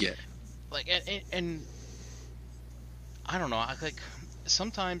 Like, Yeah. like, and I don't know. Like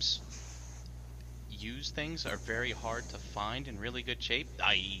sometimes used things are very hard to find in really good shape,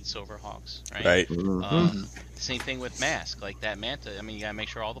 i.e. Silverhawks, right? Right. Mm-hmm. Same thing with Mask, like that Manta. I mean, you gotta make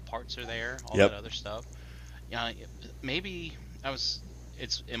sure all the parts are there, all Yep. that other stuff. Maybe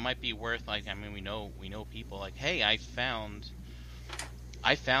it might be worth, like, I mean, we know people like, hey, I found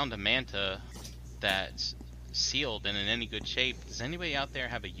a Manta that's sealed and in any good shape. Does anybody out there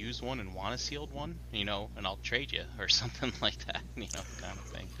have a used one and want a sealed one? And I'll trade you or something like that, kind of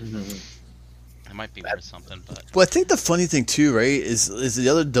thing. It might be worth something, but Well, I think the funny thing too, right, is the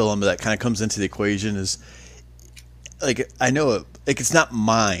other dilemma that kind of comes into the equation is, like, I know it, like, it's not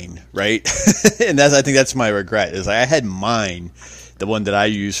mine, right? And I think that's my regret, is like, I had mine, the one that I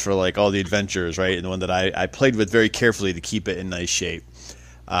use for like all the adventures, right, and the one that I played with very carefully to keep it in nice shape.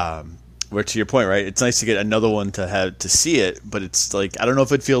 Where, to your point, right, it's nice to get another one to have to see it, but it's like, I don't know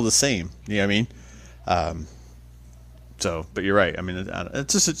if it'd feel the same. You know what I mean? So, but you're right. I mean,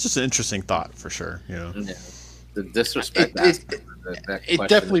 it's just an interesting thought for sure. You know, Yeah. The disrespect.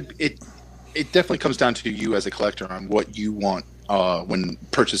 It definitely comes down to you as a collector on what you want when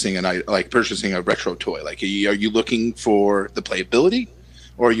purchasing purchasing a retro toy. Like, are you looking for the playability,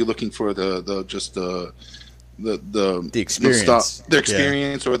 or are you looking for the experience, the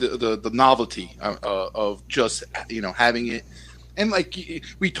experience, or the novelty of just having it. And like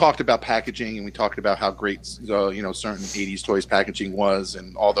we talked about packaging, and we talked about how great certain 80s toys packaging was,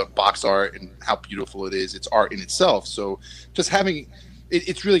 and all the box art and how beautiful it is. It's art in itself. So just having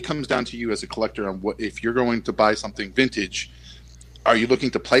it really comes down to you as a collector on what, if you're going to buy something vintage, are you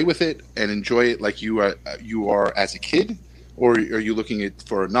looking to play with it and enjoy it like you are as a kid? Or are you looking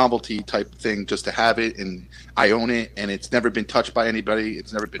for a novelty type thing just to have it, and I own it, and it's never been touched by anybody,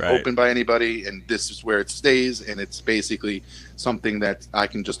 it's never been opened by anybody, and this is where it stays, and it's basically something that I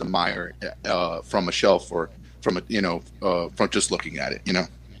can just admire from a shelf, or from from just looking at it,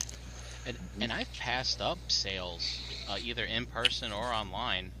 And I've passed up sales, either in person or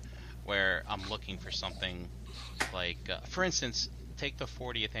online, where I'm looking for something like, for instance, take the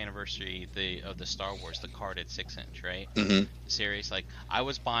 40th anniversary of the Star Wars, the carded 6-inch, right? Mm-hmm. Series. Like, I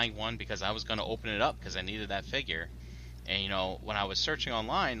was buying one because I was going to open it up because I needed that figure. And when I was searching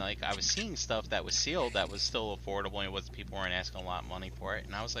online, like, I was seeing stuff that was sealed that was still affordable, and people weren't asking a lot of money for it.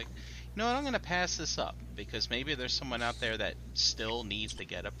 And I was like, you know what, I'm going to pass this up, because maybe there's someone out there that still needs to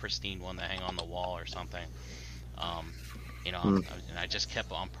get a pristine one to hang on the wall or something. And I just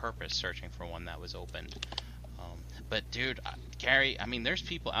kept on purpose searching for one that was opened. But dude, Gary, I mean, there's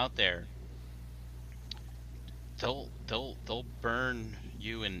people out there. They'll burn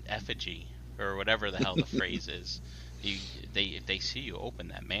you in effigy, or whatever the hell the phrase is. If they see you open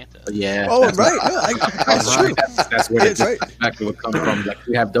that manta. Yeah. Oh, right. That's true. That's where That's right. exactly would come from. Like,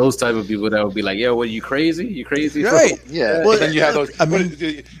 we have those type of people that would be like, "Yo, what, you crazy? You crazy?" Right. Yeah. Well, And then you have those. I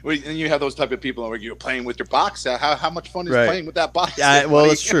mean- and you have those type of people where you're playing with your box. How much fun is Right. playing with that box? Yeah, well,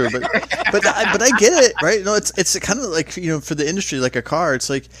 it's true, but I get it, right? No, it's kind of like, for the industry, like a car. It's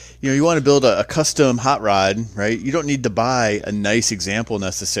like, you want to build a custom hot rod, right? You don't need to buy a nice example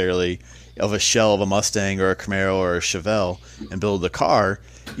necessarily of a shell of a Mustang or a Camaro or a Chevelle and build the car,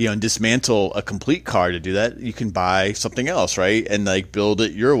 and dismantle a complete car to do that. You can buy something else, right? And like build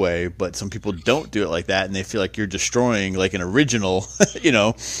it your way. But some people don't do it like that, and they feel like you're destroying like an original,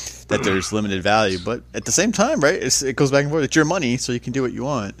 that there's limited value. But at the same time, right? It goes back and forth. It's your money, so you can do what you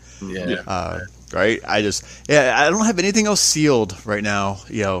want. Yeah. Right? I don't have anything else sealed right now,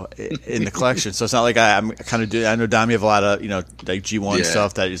 in the collection. So it's not like I'm kind of doing. I know, Dom, you have a lot of, like G1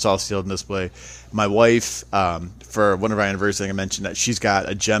 stuff that is all sealed in display. My wife, for one of our anniversaries, I mentioned that she's got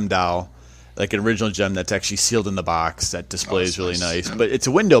a gem doll, like an original gem that's actually sealed in the box. That displays really nice, but it's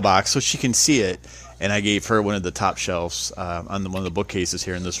a window box, so she can see it. And I gave her one of the top shelves on one of the bookcases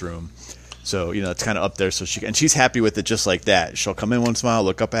here in this room. So, it's kind of up there. So she's happy with it just like that. She'll come in once in a while,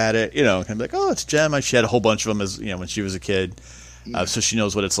 look up at it, kind of be like, oh, it's a gem. She had a whole bunch of them as, when she was a kid. So she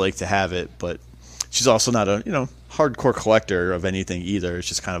knows what it's like to have it. But she's also not a, hardcore collector of anything either. It's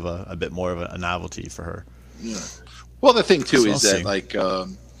just kind of a bit more of a novelty for her. Yeah. Well, the thing too So is I'll that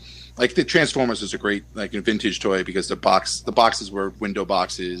see. like the Transformers is a great a vintage toy, because the boxes were window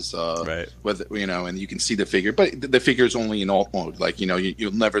boxes, Right. with and you can see the figure, but the figure is only in alt mode. Like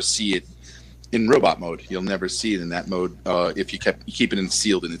you'll never see it in robot mode. You'll never see it in that mode if you keep it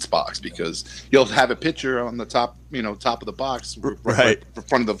sealed in its box, because you'll have a picture on the top top of the box, Right. in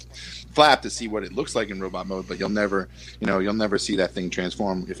front of the flap, to see what it looks like in robot mode, but you'll never see that thing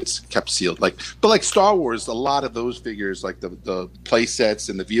transform if it's kept sealed. But like Star Wars, a lot of those figures, like the play sets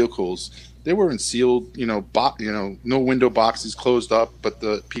and the vehicles, they were in sealed, no window boxes closed up, but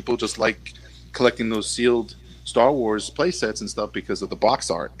the people just like collecting those sealed Star Wars play sets and stuff because of the box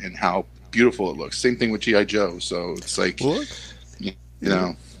art and how beautiful it looks. Same thing with G.I. Joe. So it's like, There's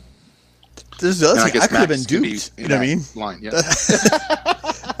the other and I thing. guess I could have been Max can be duped. in You know what I that mean? line, yeah.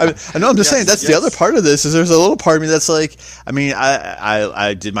 I know. I'm just saying that's the yes. other part of this. Is there's a little part of me that's like, I mean,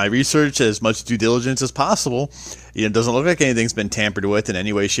 I did my research, as much due diligence as possible. It doesn't look like anything's been tampered with in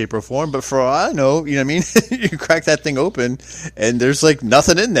any way, shape, or form. But for all I know, you know what I mean, you crack that thing open and there's like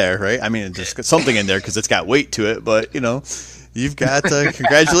nothing in there, right? I mean, there's something in there because it's got weight to it, but you've got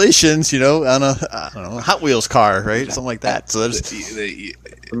congratulations, on a I don't know, Hot Wheels car, right? Something like that. So there's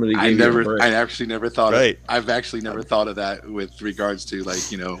Somebody I gave you a never, break. I actually never thought Right. I've actually never thought of that with regards to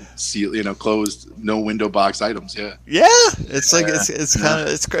seal, closed, no window box items. Yeah. yeah, it's like it's kind of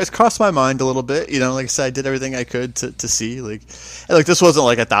it's crossed my mind a little bit. Like I said, I did everything I could to see and this wasn't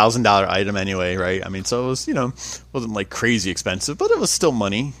like $1,000 item anyway, right? I mean, so it was wasn't like crazy expensive, but it was still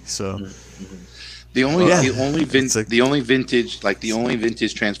money. So The only Yeah. the only vin- It's like- the only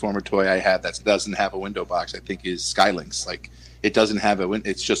vintage Transformer toy I have that doesn't have a window box, I think, is Skylynx. Like it doesn't have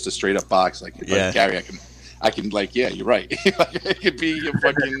it's just a straight up box. Like Gary, I can you're right. Like, it could be a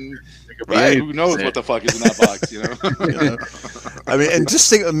fucking Right. who knows what the fuck is in that box, I mean, and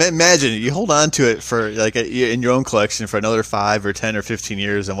just imagine you hold on to it for in your own collection for another 5 or 10 or 15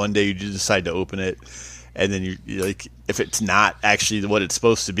 years, and one day you just decide to open it, and then you like, if it's not actually what it's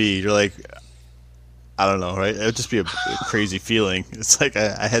supposed to be, you're like, I don't know, right? It would just be a crazy feeling. It's like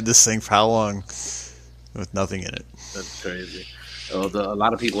I had this thing for how long with nothing in it. That's crazy. A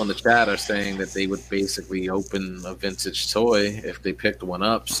lot of people in the chat are saying that they would basically open a vintage toy if they picked one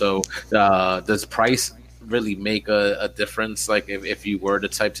up. So does price really make a difference? Like if you were the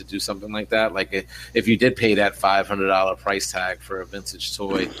type to do something like that, like if you did pay that $500 price tag for a vintage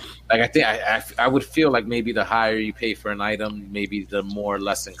toy, like I think I would feel like maybe the higher you pay for an item, maybe the more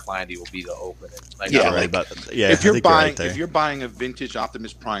less inclined you will be to open it. Like, Yeah, Right, but if I you're think buying right there. if you're buying a vintage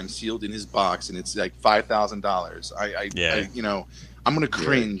Optimus Prime sealed in his box and it's like $5,000, Yeah. I'm gonna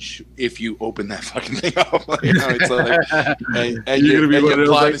cringe if you open that fucking thing up. It's like, and You're you gonna be one of those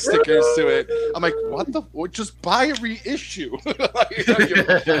apply like, the stickers to it. I'm like, what the? Or just buy a reissue. What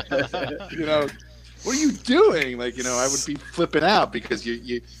are you doing? I would be flipping out because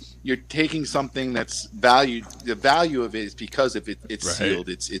you're taking something that's valued. The value of it is because if it's Right. sealed,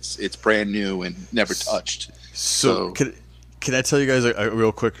 it's brand new and never touched. So can I tell you guys a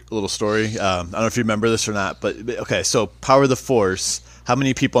real quick little story? I don't know if you remember this or not, but okay. So Power of the Force. How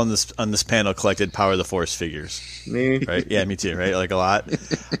many people on this panel collected Power of the Force figures? Me. Right? Yeah, me too. Right, like a lot.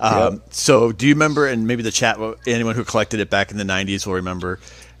 So do you remember? And maybe the chat, anyone who collected it back in the '90s will remember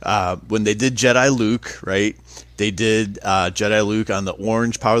when they did Jedi Luke. Right? They did Jedi Luke on the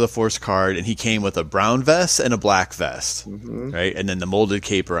orange Power of the Force card, and he came with a brown vest and a black vest. Right, and then the molded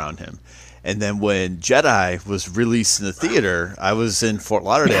cape around him. And then when Jedi was released in the theater, I was in Fort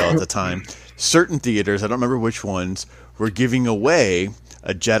Lauderdale at the time. Certain theaters, I don't remember which ones, were giving away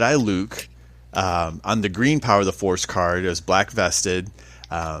a Jedi Luke on the green Power of the Force card. It was black vested.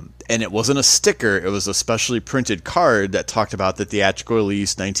 And it wasn't a sticker. It was a specially printed card that talked about the theatrical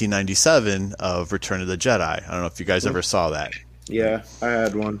release 1997 of Return of the Jedi. I don't know if you guys ever saw that. Yeah, I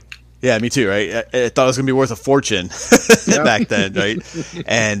had one. Yeah, me too, right? I thought it was going to be worth a fortune back then, right?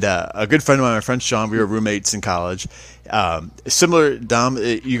 And a good friend of mine, my friend Sean, we were roommates in college. Similar, Dom,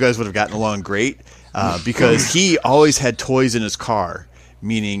 you guys would have gotten along great because he always had toys in his car,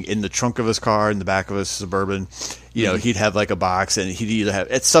 meaning in the trunk of his car, in the back of his Suburban. He'd have like a box, and he'd either have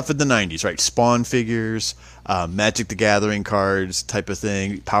it's stuff in the 90s, right? Spawn figures, Magic the Gathering cards type of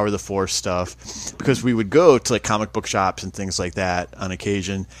thing, Power of the Force stuff, because we would go to like comic book shops and things like that on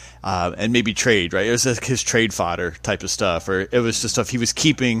occasion, and maybe trade, right? It was like his trade fodder type of stuff, or it was just stuff he was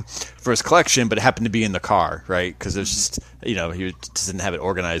keeping for his collection, but it happened to be in the car, right? Because it was just, he just didn't have it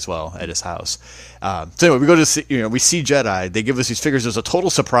organized well at his house. So anyway, we go to see, we see Jedi. They give us these figures. It was a total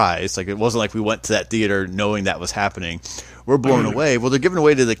surprise. Like it wasn't like we went to that theater knowing that was happening. We're blown away. Well, they're giving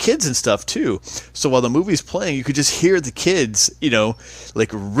away to the kids and stuff too. So while the movie's playing, you could just hear the kids, like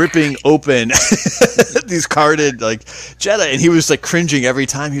ripping open these carded like Jedi, and he was like cringing every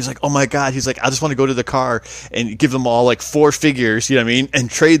time. He was like, "Oh my god!" He's like, "I just want to go to the car and give them all like 4 figures, you know what I mean,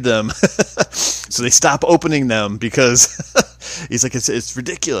 and trade them." So they stop opening them because he's like, "It's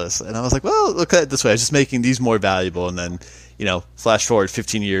ridiculous." And I was like, "Well, look at it this way. I was just making these more valuable." And then, flash forward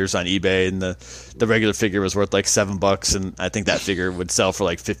 15 years on eBay, and the regular figure was worth like $7, and I think that figure would sell for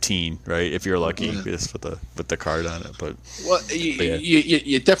like 15, right? If you're lucky, just with the card on it. But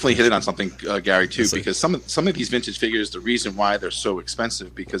you definitely hit it on something, Gary, too, Yes, sir. because some of these vintage figures, the reason why they're so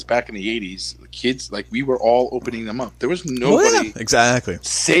expensive, because back in the 80s, the kids, like we were all opening them up. There was nobody exactly.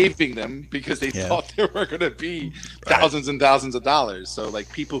 saving them because they thought they were going to be thousands and thousands of dollars. So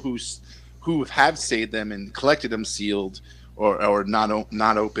like people who have saved them and collected them sealed or not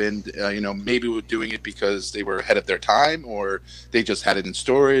opened, maybe were doing it because they were ahead of their time, or they just had it in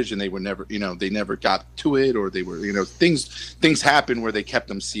storage and they were never, they never got to it, or they were, things happen where they kept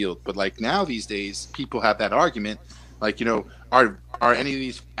them sealed. But like now these days, people have that argument, like, are any of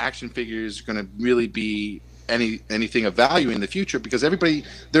these action figures going to really be anything of value in the future, because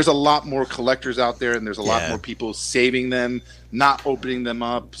there's a lot more collectors out there, and there's a lot more people saving them, not opening them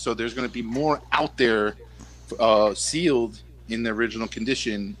up. So there's going to be more out there sealed in the original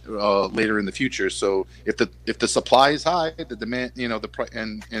condition later in the future. So if the supply is high, the demand,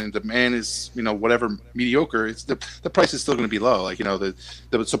 and demand is, whatever, mediocre, it's the price is still going to be low. Like,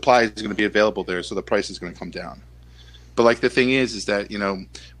 the supply is going to be available there, so the price is going to come down. But like the thing is that,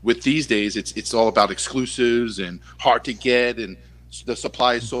 with these days, it's all about exclusives and hard to get, and the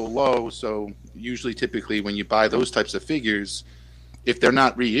supply is so low. So usually, typically, when you buy those types of figures, if they're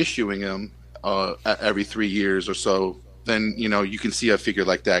not reissuing them every 3 years or so, then you can see a figure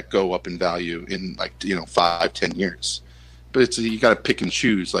like that go up in value in 5-10 years. But you got to pick and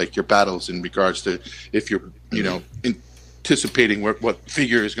choose like your battles in regards to if you're anticipating what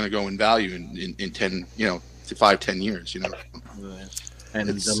figure is going to go in value in 10 to 5-10 years. And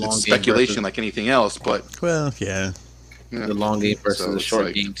it's the long game speculation versus, like anything else. But the long game versus the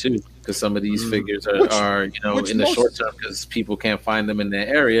short game too, because some of these figures are in the short term, because people can't find them in their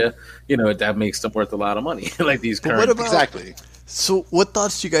area. That makes them worth a lot of money. Like these current. What about, exactly. So, what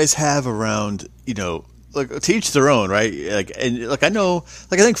thoughts do you guys have around like to each their own, right? I know,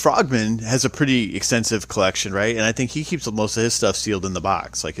 I think Frogman has a pretty extensive collection, right? And I think he keeps most of his stuff sealed in the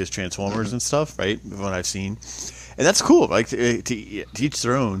box, like his Transformers and stuff, right? From what I've seen, and that's cool. Like to each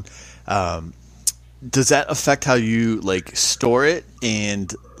their own. Does that affect how you store it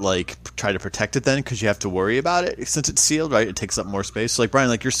and try to protect it then, because you have to worry about it since it's sealed, right? It takes up more space. So, like Brian,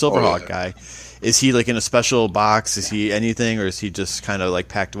 your Silverhawk guy, is he in a special box? Is he anything, or is he just kind of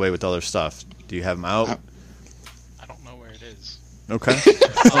packed away with other stuff? Do you have him out? I don't know where it is. Okay. I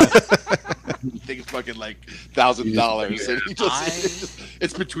think it's fucking $1,000, and he just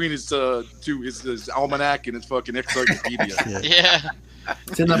it's between his his almanac and his fucking encyclopedia. Yeah.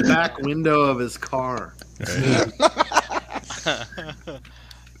 It's in the back window of his car.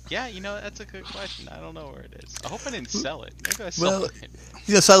 Yeah, that's a good question. I don't know where it is. I hope I didn't sell it. Maybe I sold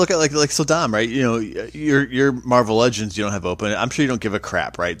it. So I look at so Dom, right? Your Marvel Legends you don't have open. I'm sure you don't give a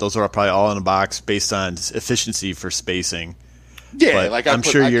crap, right? Those are probably all in a box based on efficiency for spacing. Yeah, but I'm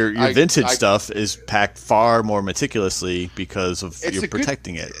sure your vintage stuff is packed far more meticulously because of you're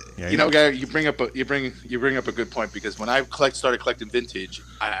protecting it. Right? Gary, you bring up a good point, because when I started collecting vintage,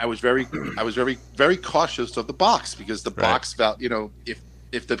 I was very very cautious of the box, because the box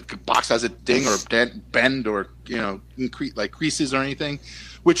if the box has a ding or bend or creases or anything,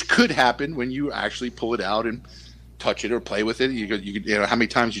 which could happen when you actually pull it out and touch it or play with it. You could how many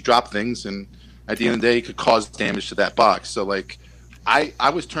times you drop things, and at the end of the day, it could cause damage to that box. So I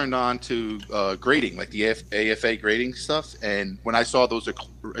was turned on to grading, like the AFA grading stuff, and when I saw those the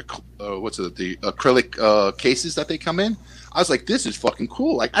acrylic cases that they come in, I was like, this is fucking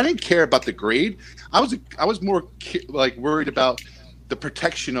cool. I didn't care about the grade. I was more worried about the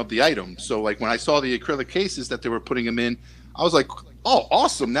protection of the item. So when I saw the acrylic cases that they were putting them in, I was like, oh,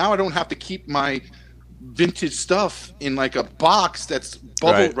 awesome. Now I don't have to keep my vintage stuff in a box that's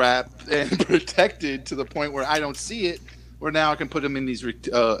bubble wrapped and protected to the point where I don't see it, where now I can put them in these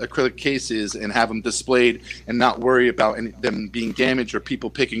acrylic cases and have them displayed and not worry about them being damaged or people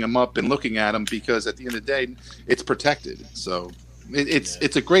picking them up and looking at them, because at the end of the day, it's protected. So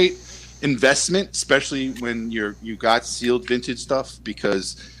it's a great investment, especially when you got sealed vintage stuff,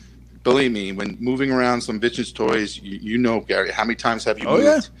 because believe me, when moving around some vintage toys, Gary, how many times have you moved?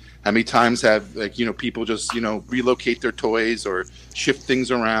 Yeah. How many times have people just relocate their toys or shift things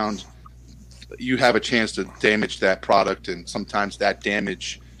around? You have a chance to damage that product, and sometimes that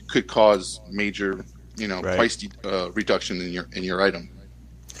damage could cause major price reduction in your item.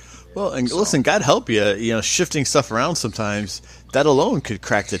 Well, and listen, God help you, shifting stuff around sometimes, that alone could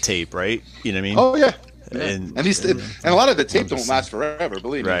crack the tape, right? You know what I mean? Oh yeah. And a lot of the tape don't last forever.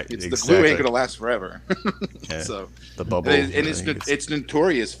 Believe me, the glue ain't gonna last forever. So the bubble, and it's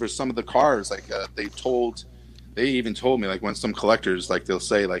notorious for some of the cars. They even told me when some collectors they'll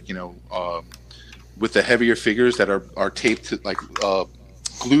say with the heavier figures that are taped to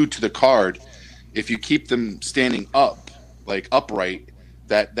glued to the card, if you keep them standing up upright,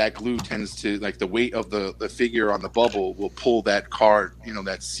 that glue tends to the weight of the figure on the bubble will pull that card,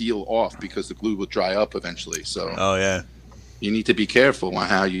 that seal off, because the glue will dry up eventually. So you need to be careful on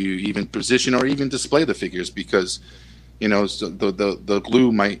how you even position or even display the figures, because the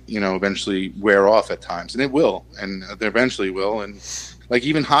glue might eventually wear off at times, and it will, and they eventually will. And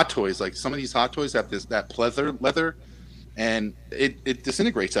even Hot Toys, some of these Hot Toys have that pleather leather, and it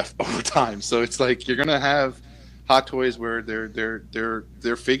disintegrates over time. So it's you're gonna have Hot Toys where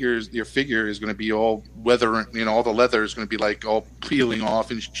your figure is going to be all weather, all the leather is going to be all peeling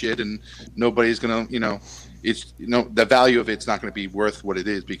off and shit, and nobody's going to it's the value of it's not going to be worth what it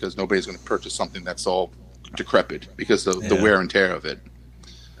is because nobody's going to purchase something that's all decrepit because the wear and tear of it.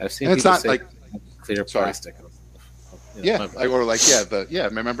 I've seen and it's people not say like clear sorry. plastic.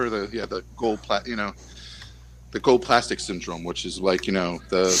 Remember the gold plastic syndrome, which is like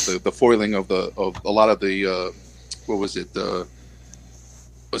the foiling of a lot of the what was it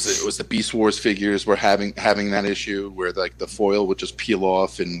it was the Beast Wars figures were having that issue where like the foil would just peel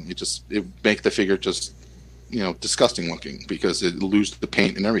off and it make the figure just disgusting looking because it lose the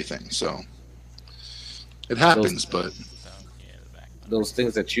paint and everything. So it happens, but those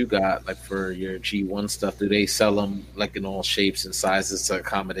things that you got like for your G1 stuff, do they sell them like in all shapes and sizes to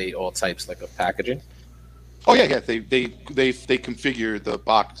accommodate all types like of packaging? Oh yeah. They configure the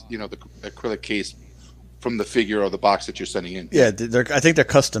box, the acrylic case from the figure or the box that you're sending in. Yeah, I think they're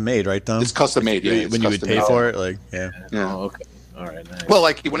custom made, right, Dom? It's custom made. Yeah, when you would pay for it, like yeah. Oh, okay. All right. Nice. Well,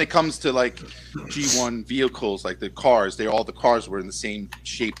 like when it comes to like G1 vehicles, like the cars, all the cars were in the same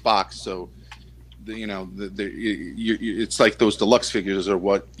shaped box, so it's like those deluxe figures are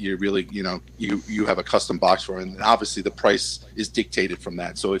what you really you have a custom box for, and obviously the price is dictated from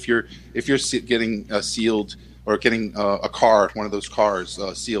that. So if you're getting sealed or getting a car, one of those cars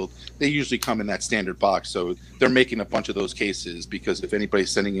sealed, they usually come in that standard box. So they're making a bunch of those cases because if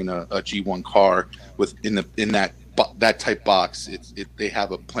anybody's sending in a G1 car in that type box, they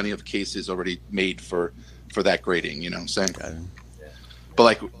have plenty of cases already made for that grading. You know what I'm saying? But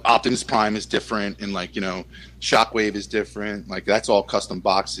like Optimus Prime is different, and like Shockwave is different. Like that's all custom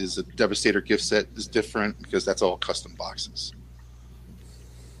boxes. A Devastator gift set is different because that's all custom boxes.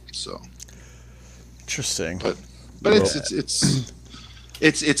 So interesting. But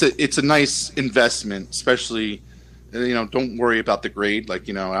it's a nice investment, especially don't worry about the grade. Like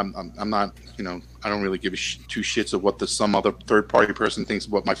I'm not I don't really give two shits of what some other third party person thinks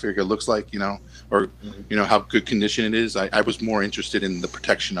of what my figure looks like, or how good condition it is. I was more interested in the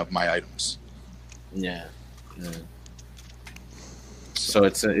protection of my items. Yeah. So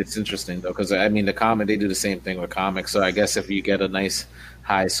it's interesting though, because the comic, they do the same thing with comics. So I guess if you get a nice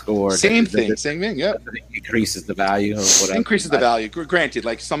high score, same thing. Yeah, it increases the value of whatever. Increases the value. Granted,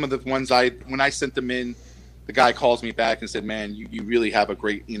 like some of the ones when I sent them in, the guy calls me back and said, "Man, you really have a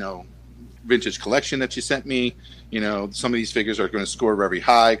great vintage collection that you sent me. Some of these figures are going to score very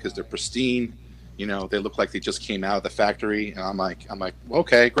high because they're pristine. They look like they just came out of the factory." And I'm like,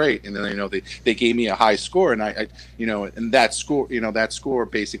 okay, great. And then they gave me a high score, and I and that score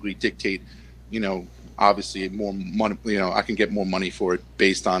basically dictate obviously more money. I can get more money for it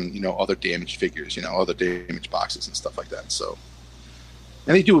based on other damaged figures, other damaged boxes and stuff like that. So,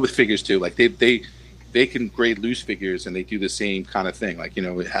 and they do it with figures too. Like they can grade loose figures, and they do the same kind of thing. Like,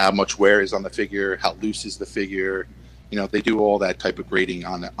 how much wear is on the figure, how loose is the figure. They do all that type of grading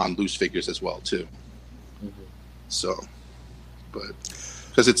on loose figures as well too. Mm-hmm. So, but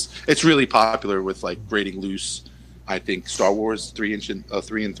because it's really popular with like grading loose. I think Star Wars 3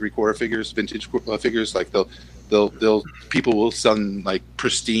 3/4 figures, vintage figures, like they'll people will send like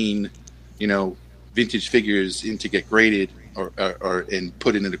pristine, vintage figures in to get graded or and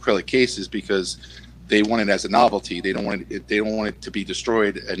put it in acrylic cases because they want it as a novelty. They don't want it to be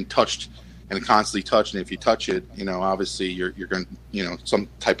destroyed and touched and constantly touched. And if you touch it, obviously you're going to, some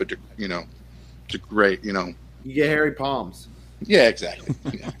type of, degrade, You get hairy palms. Yeah, exactly.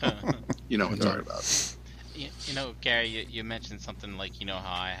 Yeah. You know what I'm talking about. Gary, you mentioned something like, how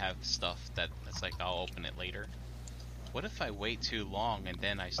I have stuff that's like I'll open it later. What if I wait too long and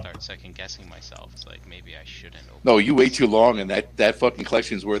then I start second guessing myself? It's like maybe I shouldn't open. No, you wait too long and that fucking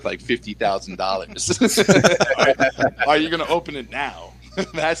collection is worth like $50,000. Are you going to open it now?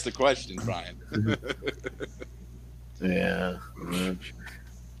 That's the question, Brian. Yeah.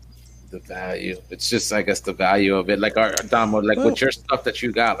 The value. It's just, I guess, the value of it. Like, Dom, with your stuff that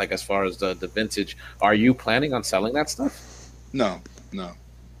you got, like as far as the vintage, are you planning on selling that stuff? No.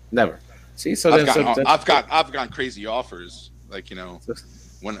 Never. See, so I've gotten crazy offers. Like,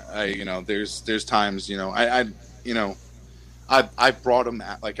 when there's times, I brought them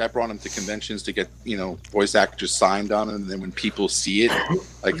to conventions to get voice actors signed on it, and then when people see it,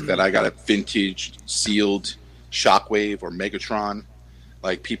 like that I got a vintage sealed Shockwave or Megatron,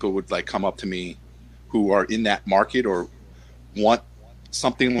 like people would like come up to me who are in that market or want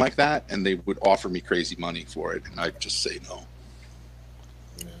something like that, and they would offer me crazy money for it, and I'd just say no.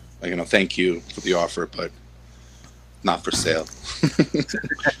 Like, thank you for the offer, but not for sale.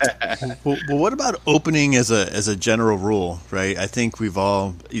 well, what about opening as a general rule, right? I think we've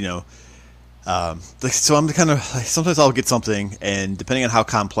all, so I'm kind of like, sometimes I'll get something, and depending on how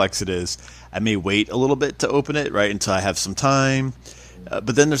complex it is, I may wait a little bit to open it, right, until I have some time.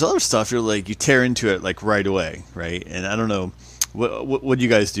 But then there's other stuff you're like you tear into it like right away, right? And I don't know what do you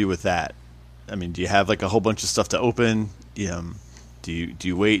guys do with that? I mean, do you have like a whole bunch of stuff to open? Do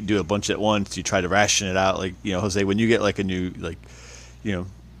you wait and do a bunch at once? Do you try to ration it out? Like, Jose, when you get like a new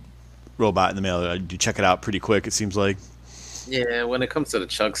robot in the mail, do you check it out pretty quick? It seems like. Yeah, when it comes to the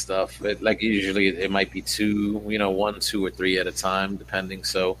chug stuff, usually it might be 2, 1, 2, or 3 at a time, depending.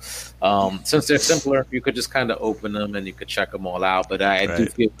 So, since they're simpler, you could just kind of open them and you could check them all out. But I do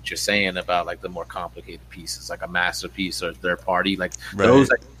feel what you're saying about like the more complicated pieces, like a masterpiece or third party, like those.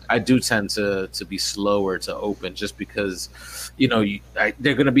 I do tend to be slower to open just because, they're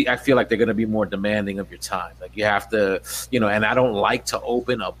going to be. I feel like they're going to be more demanding of your time. Like you have to, and I don't like to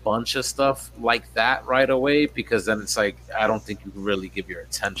open a bunch of stuff like that right away because then it's like I don't think you can really give your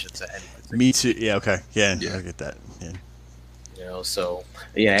attention to anything. Me too. Yeah. Okay. Yeah. I get that. Yeah. So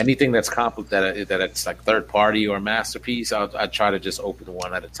anything that's complicated that it's like third party or masterpiece, I try to just open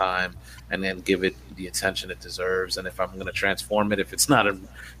one at a time and then give it the attention it deserves. And if I'm going to transform it, if it's not in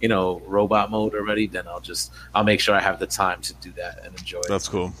robot mode already, then I'll make sure I have the time to do that and enjoy it. That's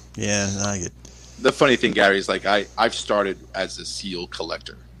cool. Yeah, I get. The funny thing, Gary, is like I've started as a seal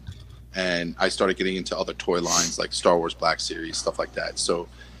collector, and I started getting into other toy lines like Star Wars Black Series, stuff like that. So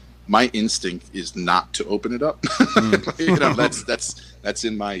my instinct is not to open it up. That's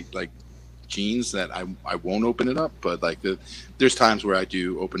in my like genes that I won't open it up. But like there's times where I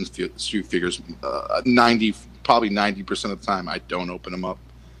do open few figures. 90% of the time I don't open them up.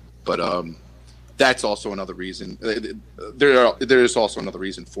 But that's also another reason. There is also another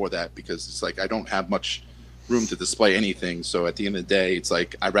reason for that because it's like I don't have much room to display anything. So at the end of the day, it's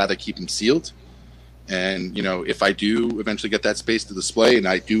like I'd rather keep them sealed. And if I do eventually get that space to display, and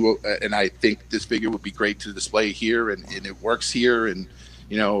I think this figure would be great to display here, and it works here, and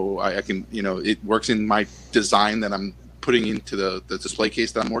I can it works in my design that I'm putting into the display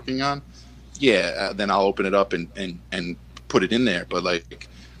case that I'm working on. Yeah, then I'll open it up and put it in there. But like,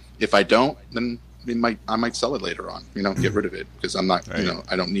 if I don't, then I might sell it later on. Get rid of it because I'm not. Right.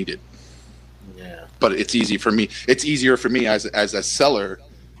 I don't need it. Yeah. But it's easy for me. It's easier for me as a seller.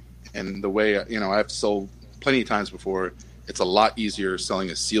 And the way, I've sold plenty of times before, it's a lot easier selling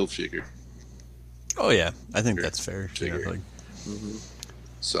a sealed figure. Oh, yeah. I think that's fair. Figure.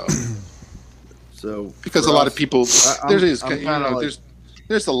 So because a lot of people, there's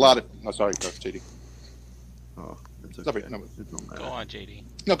a lot of, sorry, go, JD. Oh, it's Sorry, okay. no. Go on, JD.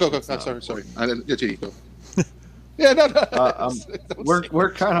 No, go. It's not Sorry. important. Yeah, JD, go. Yeah, no.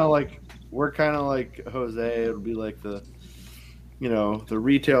 We're kind of like Jose. It'll be like the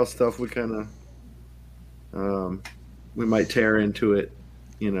retail stuff. We kind of we might tear into it,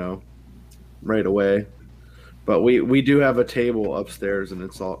 right away. But we do have a table upstairs, and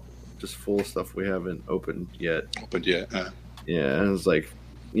it's all just full of stuff we haven't opened yet. Yeah, and it's like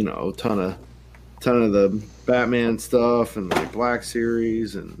a ton of the Batman stuff and like Black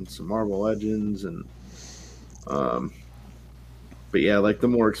Series and some Marvel Legends and but yeah, like the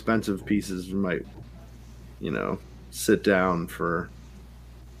more expensive pieces we might sit down for.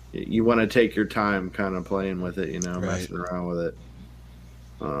 You want to take your time kind of playing with it, Right. messing around with it.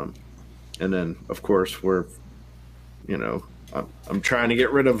 And then of course we're I'm trying to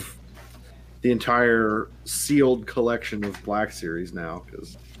get rid of the entire sealed collection of Black Series now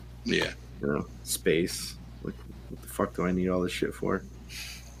because space. Like, what the fuck do I need all this shit for?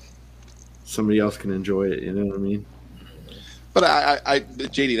 Somebody else can enjoy it, you know what I mean? But I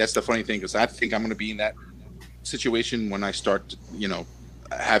JD, that's the funny thing because I think I'm going to be in that situation when I start to,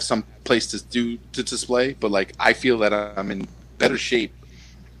 have some place to display. But like, I feel that I'm in better shape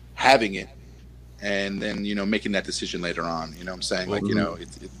having it, and then making that decision later on. You know what I'm saying? Like,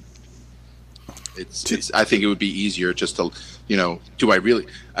 it's I think it would be easier just to, do I really?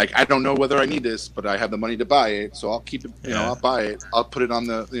 I don't know whether I need this, but I have the money to buy it, so I'll keep it. I'll buy it. I'll put it on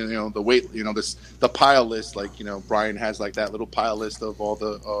the the weight. The pile list. Like Brian has like that little pile list of all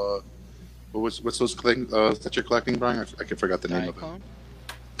the what's those things that you're collecting, Brian? I forgot the name of it.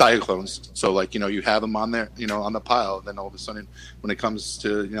 Diaclones. So like you have them on there, on the pile. And then all of a sudden, when it comes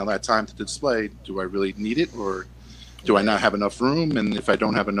to that time to display, do I really need it or do I not have enough room? And if I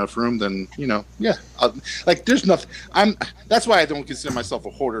don't have enough room, then there's nothing. That's why I don't consider myself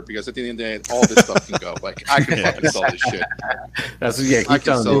a hoarder because at the end of the day, all this stuff can go. Like I can fucking sell this shit. Keep I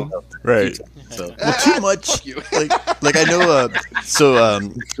can sell. Right. So. Well, too much. Like I know.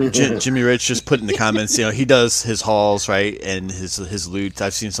 Jimmy Rich just put in the comments. He does his hauls, right, and his loot.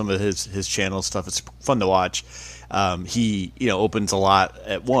 I've seen some of his channel stuff. It's fun to watch. He opens a lot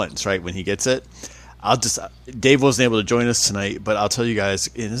at once, right, when he gets it. Dave wasn't able to join us tonight, but I'll tell you guys,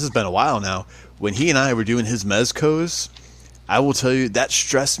 and this has been a while now, when he and I were doing his Mezcos, I will tell you that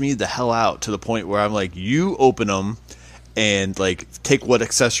stressed me the hell out to the point where I'm like, you open them and like take what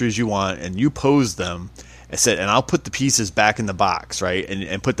accessories you want and you pose them. I said, and I'll put the pieces back in the box, right,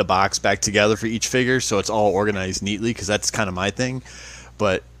 and put the box back together for each figure so it's all organized neatly, because that's kind of my thing.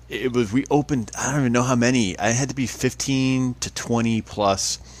 But we opened, I don't even know how many. I had to be 15 to 20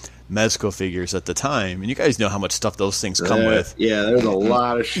 plus Mezco figures at the time, and you guys know how much stuff those things come with. Yeah, there's a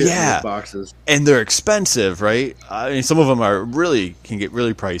lot of shit in those boxes, and they're expensive, right? I mean, some of them can get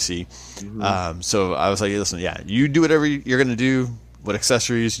really pricey. So I was like, listen, you do whatever you're gonna do. What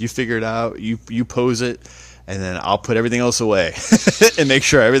accessories you figure it out, you pose it, and then I'll put everything else away and make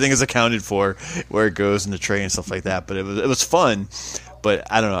sure everything is accounted for, where it goes in the tray and stuff like that. But it was fun.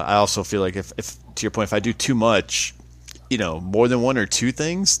 But I don't know. I also feel like if to your point, if I do too much, more than one or two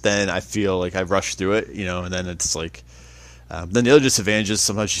things, then I feel like I rush through it, and then it's like. Then the other disadvantage is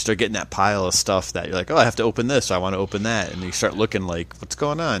sometimes you start getting that pile of stuff that you're like, oh, I have to open this, or I want to open that, and you start looking like, what's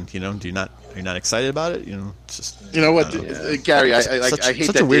going on? Are you not excited about it? It's just. You know what, Gary? I hate such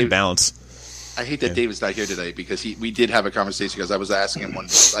that a weird balance. I hate that David's not here today, because we did have a conversation, because I was asking him I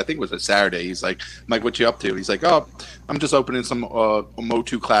think it was a Saturday. He's like, Mike, what you up to? He's like, oh, I'm just opening some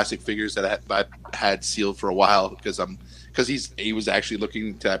Motu Classic figures that I had sealed for a while, because he was actually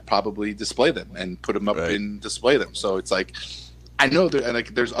looking to probably display them and put them up and display them. So it's like, I know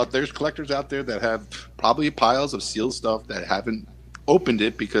there's collectors out there that have probably piles of sealed stuff that haven't opened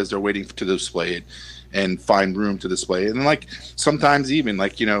it because they're waiting to display it and find room to display it. And like sometimes even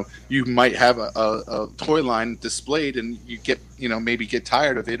you might have a toy line displayed and you get maybe get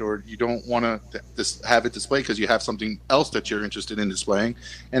tired of it, or you don't want to have it displayed because you have something else that you're interested in displaying,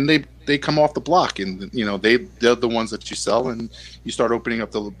 and they come off the block, and they're the ones that you sell, and you start opening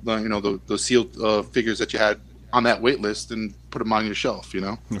up the sealed figures that you had on that wait list and put them on your shelf.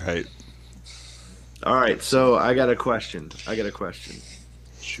 Right. All right, so I got a question.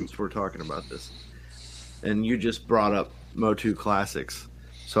 Since we're talking about this, and you just brought up Motu Classics,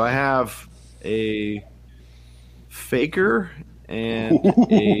 so I have a Faker and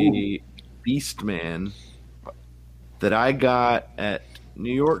a Beastman that I got at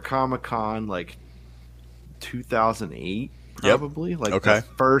New York Comic Con, like 2008, probably.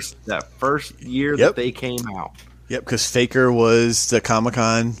 That first year that they came out. Yep, because Faker was the Comic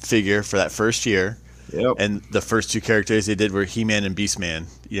Con figure for that first year. Yep. And the first two characters they did were He-Man and Beastman.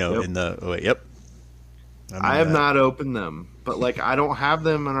 In the I have not opened them, but I don't have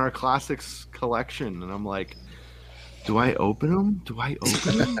them in our classics collection, and I'm like, do I open them?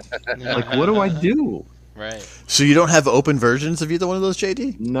 What do I do? Right. So you don't have open versions of either one of those,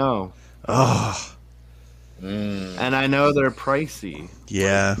 JD? No. Oh. And I know they're pricey.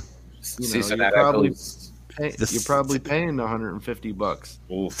 Yeah. You're probably paying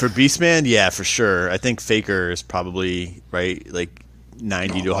 $150. For Beastman, yeah, for sure. I think Faker is probably right, like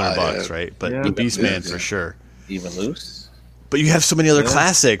 $90 to $100, right? But the Beastman for sure. Even loose. But you have so many other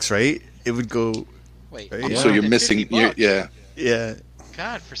classics, right? It would go. Wait. Right? So you're missing. Yeah.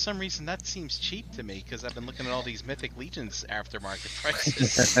 God, for some reason that seems cheap to me, because I've been looking at all these Mythic Legions aftermarket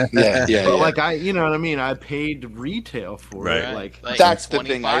prices. yeah. But you know what I mean? I paid retail for it. Like that's the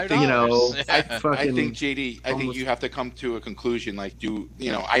thing. I think I think JD. I think you have to come to a conclusion. I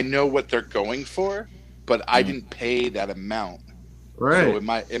know what they're going for, but I didn't pay that amount. Right. So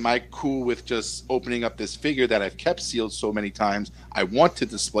am I cool with just opening up this figure that I've kept sealed so many times? I want to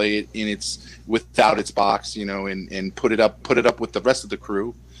display it without its box, and put it up with the rest of the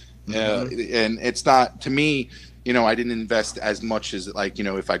crew. And it's not, to me, I didn't invest as much as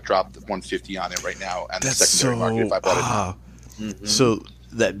if I dropped 150 on it right now at the secondary market if I bought it now. So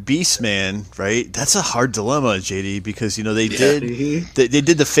that Beastman, right? That's a hard dilemma, JD, because they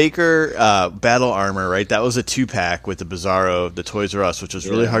did the Faker battle armor, right? That was a 2-pack with the Bizarro, the Toys R Us, which was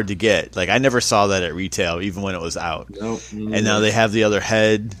really hard to get. I never saw that at retail, even when it was out. Nope. And now they have the other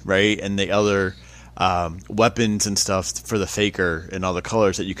head, right, and the other weapons and stuff for the Faker and all the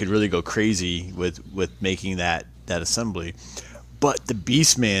colors that you could really go crazy with making that assembly. But the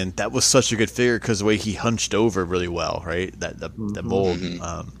Beastman, that was such a good figure because the way he hunched over really well, right? The mold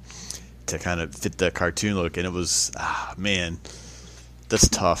to kind of fit the cartoon look, and it was man, that's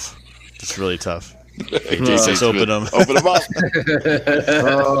tough. It's really tough. Hey, J6, open them. Open them up.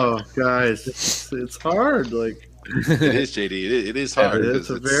 Oh, guys, it's hard. It is, JD. It is hard.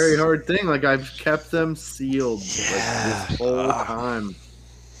 It's a very hard thing. I've kept them sealed this whole time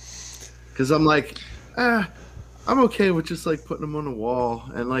because I'm like, I'm okay with just putting them on the wall,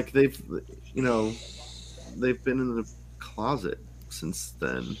 and they've been in the closet since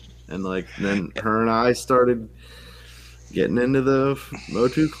then, and then her and I started getting into the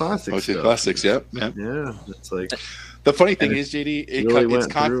Motu Classics. Classics, yep. Yeah, it's The funny thing And is, JD, really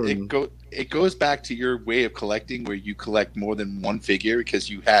went through and- it goes back to your way of collecting, where you collect more than one figure because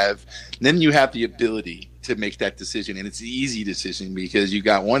you have the ability to make that decision, and it's an easy decision because you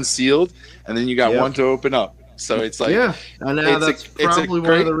got one sealed and then you got Yep. one to open up. So it's like yeah, and now it's that's a probably one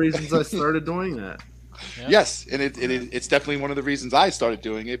great- of the reasons I started doing that. Yeah. Yes, and it's definitely one of the reasons I started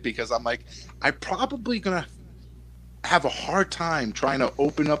doing it, because I'm like, I'm probably gonna have a hard time trying to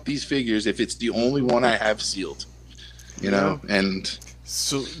open up these figures if it's the only one I have sealed, you know. And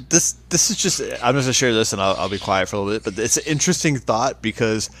So this is just, I'm just gonna share this and I'll be quiet for a little bit, but it's an interesting thought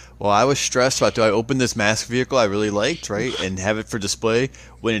because while I was stressed about, do I open this mask vehicle I really liked, right, and have it for display?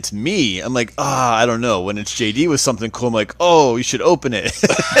 When it's me, I'm like, I don't know. When it's JD with something cool, I'm like, oh, you should open it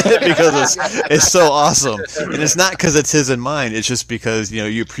because it's so awesome. And it's not because it's his and mine. It's just because,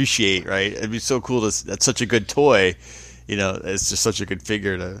 you appreciate, right? It'd be so cool that's such a good toy. It's just such a good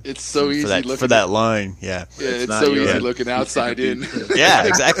figure it's so easy for that line. Yeah. Yeah, it's not so yours. easy looking outside in. Yeah,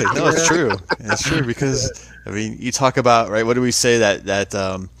 exactly. No, it's true. It's true because you talk about, right? What do we say,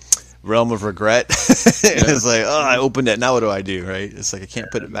 that realm of regret? It's like, I opened it. Now what do I do? Right? It's like I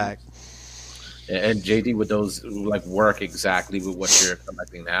can't put it back. And JD, would those like work exactly with what you're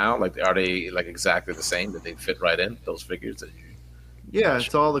collecting now? Like, are they like exactly the same? That they fit right in those figures that you? Yeah,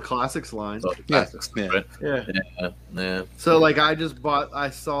 it's all the classics line. So the classics, Yeah. right? Yeah. Yeah. So like I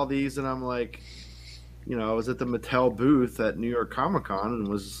saw these and I'm like, I was at the Mattel booth at New York Comic Con and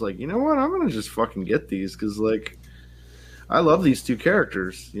was just like, you know what, I'm gonna just fucking get these because like I love these two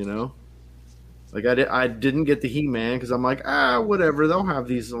characters, Like I didn't get the He-Man because I'm like, whatever, they'll have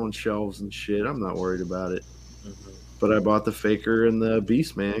these on shelves and shit. I'm not worried about it. But I bought the Faker and the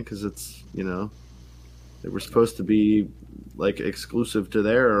Beastman because it's they were supposed to be like exclusive to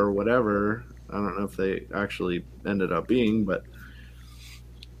there or whatever. I don't know if they actually ended up being, but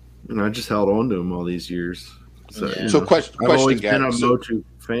I just held on to them all these years. So, Yeah. So question, I've always been a Gary. So, Motu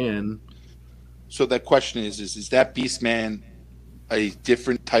fan. so that question is that Beastman a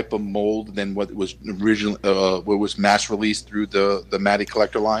different type of mold than what was originally what was mass released through the Matty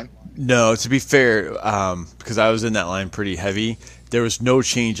Collector line? No, to be fair, because I was in that line pretty heavy, there was no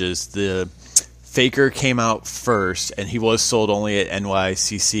changes. The Faker came out first, and he was sold only at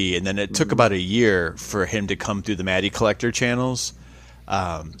NYCC, and then it took about a year for him to come through the Matty Collector channels.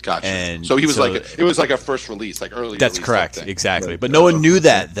 Gotcha. And So he was so- it was like a first release, like early. That's release correct, type thing. exactly. But no one knew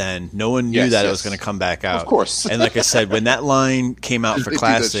that then. No one knew Yes, that it yes. was going to come back out. Of course. And like I said, when that line came out for They do that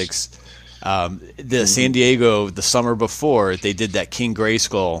classics, the San Diego, the summer before, they did that King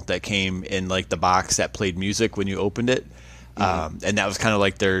Grayskull that came in like the box that played music when you opened it. And that was kind of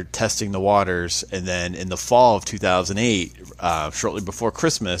like they're testing the waters. And then in the fall of 2008, shortly before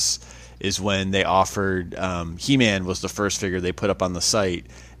Christmas, is when they offered He-Man was the first figure they put up on the site,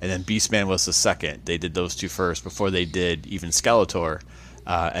 and then Beastman was the second. They did those two first before they did even Skeletor.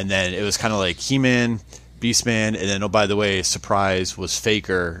 And then it was kind of like He-Man, Beastman, and then, oh, by the way, surprise was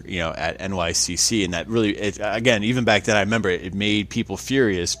Faker, at NYCC. And that really, again, even back then, I remember it made people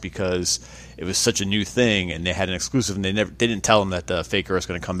furious because it was such a new thing, and they had an exclusive, and they didn't tell them that the Faker was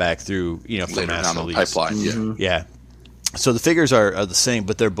going to come back through, for Later mass down the release. pipeline. Yeah. Mm-hmm. Yeah. So the figures are the same,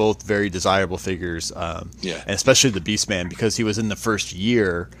 but they're both very desirable figures. Yeah. And especially the Beastman, because he was in the first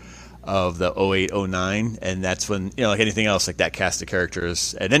year of the 08-09, and that's when, like anything else, like that cast of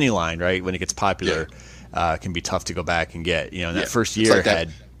characters at any line, right, when it gets popular, can be tough to go back and get. And that first It's year like that-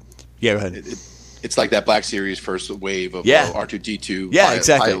 had... Yeah, go ahead. It's like that Black Series first wave of Yeah. R2D2. Yeah,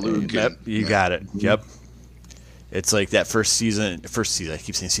 exactly. Luke Yep, and- you got it. Yep. It's like that first season. I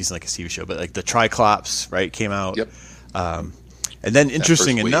keep saying season like a TV show, but like the Triclops, right, came out. Yep. And then,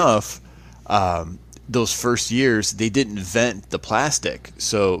 interesting first wave. enough, those first years they didn't vent the plastic,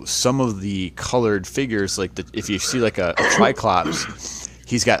 so some of the colored figures, like if you see like a Triclops,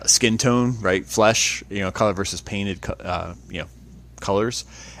 he's got skin tone, right, flesh, color versus painted, colors,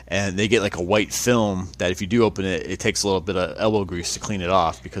 and they get like a white film that if you do open it, it takes a little bit of elbow grease to clean it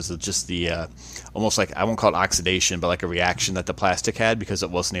off because of just the almost like, I won't call it oxidation, but like a reaction that the plastic had because it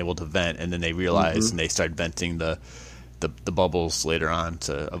wasn't able to vent, and then they realized and they started venting the bubbles later on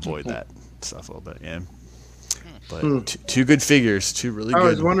to avoid that stuff a little bit. Yeah, but two good figures, two really I good.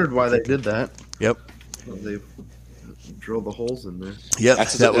 always wondered why they did that. Yep. They drilled the holes in there. Yep,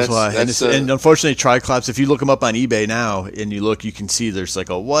 That's- that was that's- why. And, that's, and unfortunately, Triclops, if you look them up on eBay now and you look, you can see there's like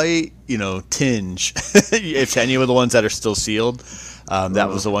a white, tinge. If any of the ones that are still sealed, that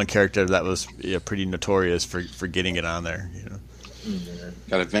was the one character that was pretty notorious for getting it on there.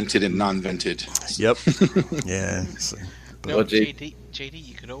 Got it vented and non-vented. Yep. Yeah. So, No, Well, J- JD,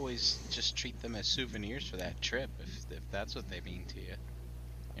 you could always just treat them as souvenirs for that trip if that's what they mean to you.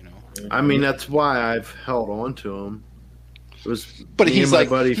 I mean, that's why I've held on to them. It was, But me he's and my like-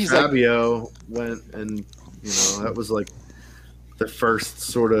 buddy he's like- Fabio went, and that was like the first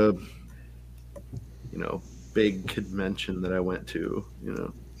sort of big convention that I went to.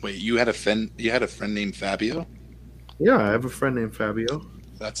 Wait, you had a friend? You had a friend named Fabio? Yeah, I have a friend named Fabio.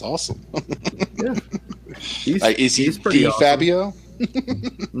 That's awesome. Yeah, he's Like, is he he's pretty the awesome. Fabio?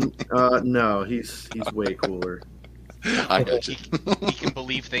 No, he's way cooler. I got you. He can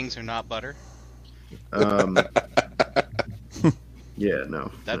believe things are not butter. Yeah,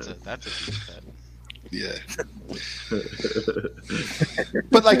 no. That's a deep cut. Yeah.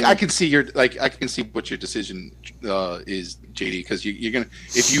 But like, I can see what your decision is, JD, because you're gonna,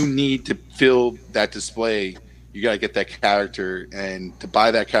 if you need to fill that display, you got to get that character, and to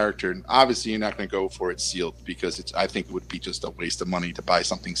buy that character, and obviously you're not going to go for it sealed, because I think it would be just a waste of money to buy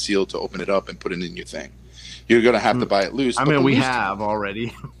something sealed to open it up and put it in your thing. You're going to have to buy it loose. I but mean, the we loose- have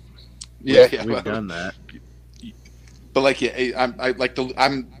already. Yeah, We've done that. But like, am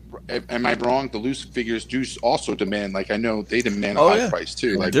I wrong? The loose figures do also demand, like, I know they demand a high price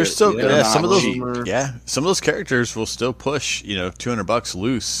too. Like, They're still they're some of not those cheap. some of those characters will still push $200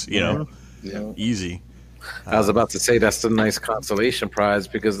 loose, Yeah. easy. I was about to say that's the nice consolation prize,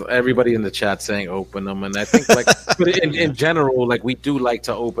 because everybody in the chat saying open them, and I think but in general, like, we do like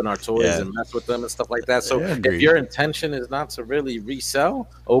to open our toys Yeah. and mess with them and stuff like that. So Yeah, if agreed. your intention is not to really resell,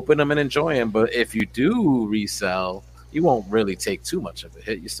 open them and enjoy them. But if you do resell, you won't really take too much of a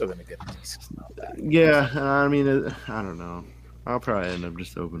hit. You're still going to get a decent amount back. Yeah, I mean, I don't know. I'll probably end up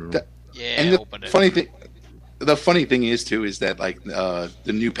just opening them. Yeah, And open the it. funny thing is too, is that like the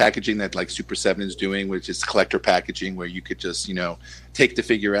new packaging that like Super 7 is doing, which is collector packaging, where you could just take the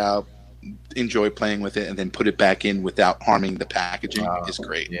figure out, enjoy playing with it, and then put it back in without harming the packaging, is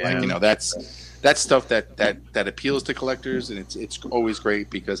great. Yeah. Like, that's stuff that appeals to collectors, and it's always great,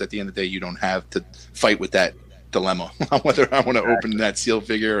 because at the end of the day, you don't have to fight with that dilemma on whether I want to open that sealed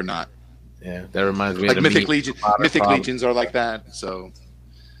figure or not. Yeah, that reminds me Like of the Mythic meme. Legion, Product Mythic problem. Legions are like that, so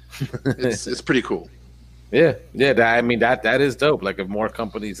it's pretty cool. Yeah. I mean, that is dope. Like, if more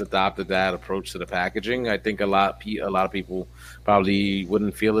companies adopted that approach to the packaging, I think a lot of people probably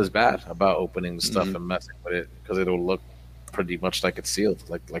wouldn't feel as bad about opening the stuff and messing with it, because it'll look pretty much like it's sealed,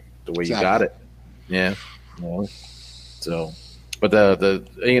 like the way you got it. Yeah. So, but the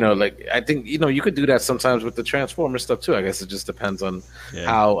like, I think you could do that sometimes with the Transformer stuff too. I guess it just depends on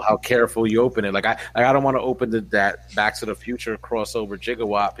how careful you open it. Like, I don't want to open that Back to the Future crossover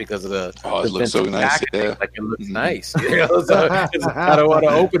Gigawatt because of the It looks so nice. packaging. Yeah. Like, it looks nice. So I don't want to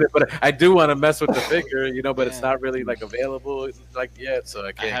open it, but I do want to mess with the figure. But it's not really like available like yet. So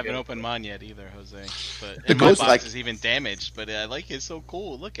I can't. I haven't get it. opened mine yet either, Jose. But The and my Ghost, box like- is even damaged, but I like it. It's so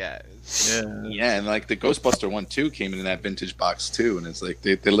cool. Look at it. Yeah, and like the Ghostbuster one too came in that vintage box too, and it's like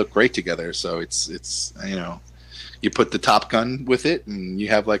they look great together. So it's you put the Top Gun with it, and you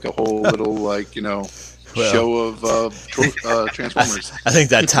have like a whole little show of Transformers. I think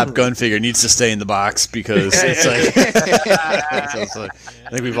that Top Gun figure needs to stay in the box, because it's like, it's like, I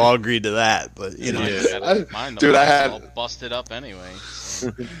think we've all agreed to that. But Mine, Dude, I had- all busted up anyway. So.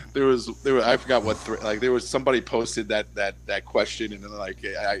 There was I forgot what there was somebody posted that question, and then like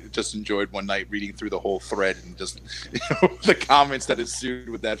I just enjoyed one night reading through the whole thread and just the comments that ensued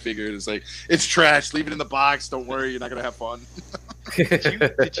with that figure. It's like, it's trash, leave it in the box, don't worry, you're not gonna have fun.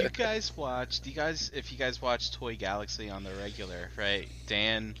 Did you guys watch? If you guys watch Toy Galaxy on the regular, right?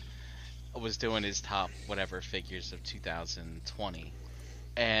 Dan was doing his top whatever figures of 2020,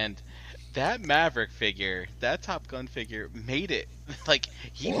 and that Maverick figure, that Top Gun figure, made it. Like,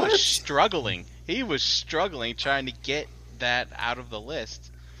 he was struggling. He was struggling trying to get that out of the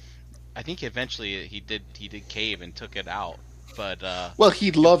list. I think eventually he did cave and took it out. But Well,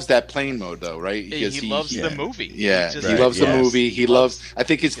 he loves that plane mode though, right? he loves the movie. Yeah, He just- he loves the yes. movie. He loves. I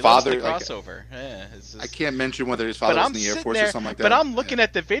think his He loves father. the Like, crossover. Yeah, it's just- I can't mention whether his But father was I'm in the Air sitting Force there, or something like that. but I'm looking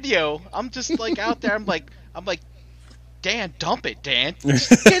at the video. I'm just like out there. I'm like, Dan, dump it, Dan.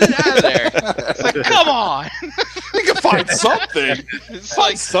 Just get it out of there. It's like, come on. You can find something. It's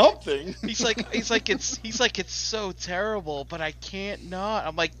Find like something. he's like it's so terrible, but I can't not.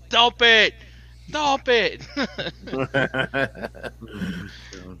 I'm like, dump it.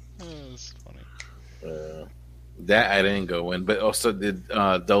 It's funny. That I didn't go in, but also did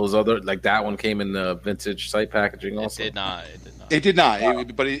those other, like, that one came in the vintage site packaging also? It did not. It did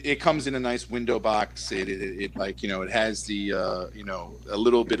not, but it comes in a nice window box. It like it has the a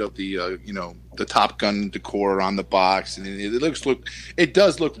little bit of the the Top Gun decor on the box, and it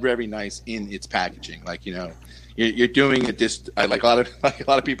does look very nice in its packaging. Like you're doing a like a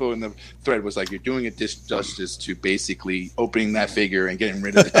lot of people in the thread was like, you're doing a disjustice to basically opening that figure and getting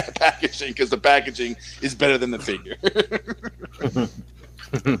rid of that packaging, because the packaging is better than the figure.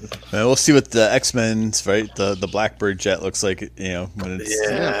 We'll see what the X-Men's, right? The Blackbird jet looks like, when it's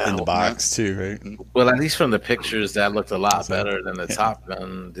in the box too, right? Well, at least from the pictures, that looked a lot better than the Top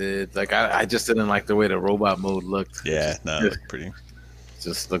Gun did. Like, I just didn't like the way the robot mode looked. Yeah, no, it looked pretty.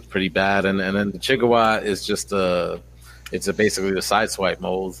 Just looked pretty bad. And then the Chigawa is just basically the Sideswipe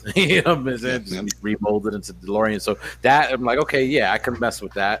mold. Just remolded into DeLorean. So that, I'm like, okay, yeah, I can mess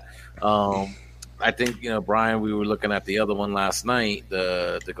with that. I think, Brian, we were looking at the other one last night,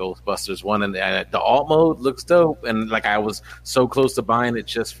 the Ghostbusters one, and the alt mode looks dope. And like, I was so close to buying it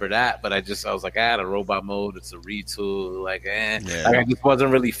just for that, but I was like, the robot mode, it's a retool. Like, Like, I just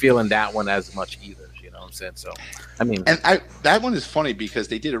wasn't really feeling that one as much either. You know what I'm saying? So, I mean, and that one is funny because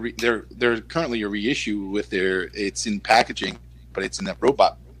they did they're currently a reissue with it's in packaging, but it's in that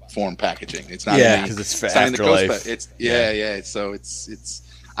robot form packaging. It's not because it's for Afterlife. So it's.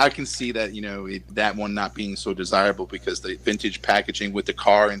 I can see that, that one not being so desirable because the vintage packaging with the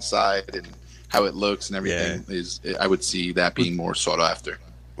car inside and how it looks and everything I would see that being more sought after.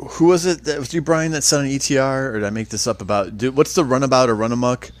 Who was it that was you, Brian, that said on ETR, or did I make this up about? What's the Runabout or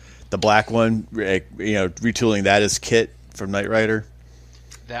Runamuck, the black one? Retooling that as Kit from Knight Rider.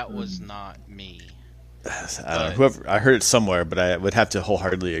 That was not me. Whoever, I heard it somewhere, but I would have to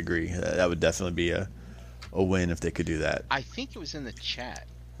wholeheartedly agree. That would definitely be a win if they could do that. I think it was in the chat.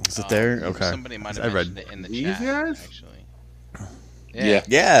 Is it there? Okay. Somebody might have mentioned it in the chat, guys? actually.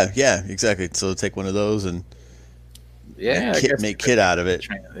 Yeah, exactly. So take one of those and make Kit out of it.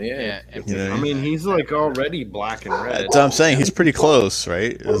 Yeah. I mean, he's like already black and red. That's what I'm saying. He's pretty close,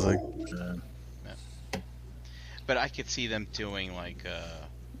 right? It was like, but I could see them doing like,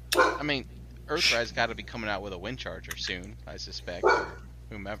 Earthrise got to be coming out with a wind charger soon, I suspect. Or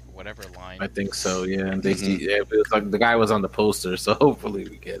whomever, whatever line. I think so, yeah. And it was like the guy was on the poster, so hopefully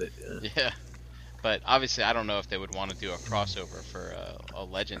we get it. Yeah. But obviously, I don't know if they would want to do a crossover for a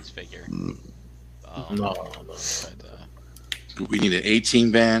Legends figure. No. But, we need an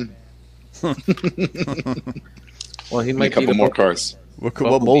 18 van. Well, he Make might a couple more cars.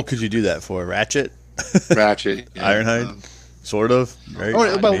 What mold could you do that for? Ratchet? Ratchet. Yeah. Ironhide? Sort of,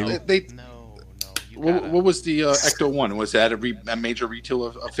 right? Maybe. No. What was the Ecto one? Was that a major retail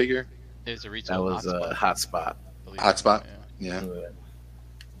of a figure? It was a retail. That was a Hotspot. Hotspot. Yeah.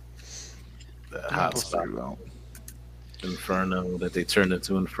 The Hotspot. Inferno that they turned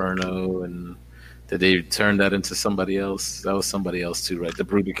into Inferno, and did they turn that into somebody else? That was somebody else too, right? The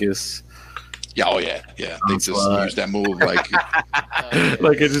Bruticus. Yeah. Oh yeah. They just used that move like.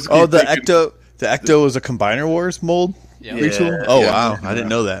 Like it just. The Ecto. The Ecto was a Combiner Wars mold retool. Yeah. Oh wow, I didn't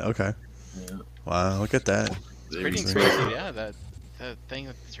know that. Okay. Wow, look at that. It's pretty expensive, yeah. That thing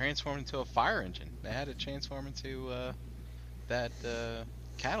that transformed into a fire engine. They had to transform into that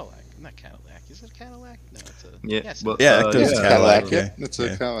Cadillac. Not Cadillac. Is it a Cadillac? No, it's a... Yes. Ecto's Cadillac. Yeah. It's a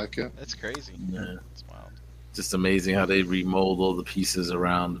Cadillac. Yeah. That's crazy. Yeah. It's wild. Just amazing how they remold all the pieces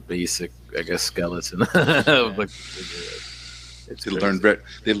around the basic, I guess, skeleton. Like,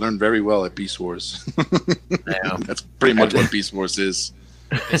 they learned very well at Beast Wars. Yeah. That's pretty much what Beast Wars is.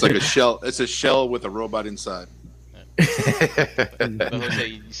 It's like a shell. It's a shell with a robot inside. But Jose,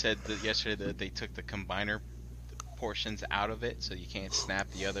 you said that yesterday that they took the combiner portions out of it, so you can't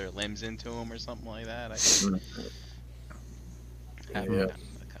snap the other limbs into them or something like that. That kind of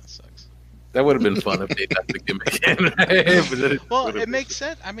sucks. That would have been fun if they got the gimmick in. Well, it makes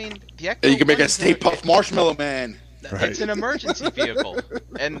sense. I mean, the Ecto you can make a Stay Puft Marshmallow Man. It's an emergency vehicle,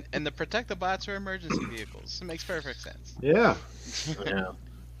 and the Protectobots are emergency vehicles. It makes perfect sense. Yeah.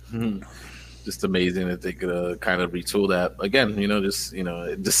 Just amazing that they could kind of retool that again.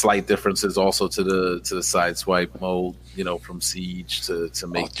 The slight differences also to the Sideswipe mold. From Siege to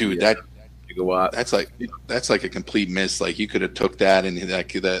make. Oh, dude, that's like a complete miss. Like you could have took that and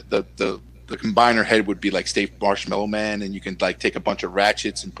the combiner head would be like Stay Marshmallow Man, and you can like take a bunch of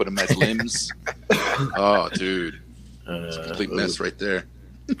ratchets and put them as limbs. Oh, dude. It's a complete mess right there.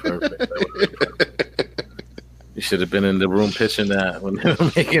 Perfect. You should have been in the room pitching that when they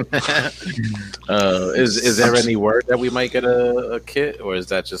were making that. Is there any word that we might get a kit, or is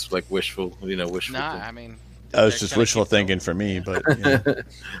that just like wishful? Wishful. Nah, I mean, that was just wishful thinking for me, but who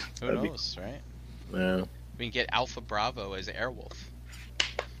knows, right? Yeah. We can get Alpha Bravo as Airwolf.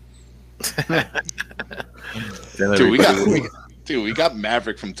 Dude, we got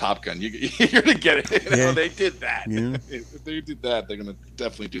Maverick from Top Gun. You're gonna get it. They did that. Yeah. If they did that, they're gonna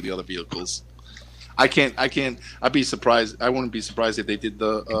definitely do the other vehicles. I'd be surprised. I wouldn't be surprised if they did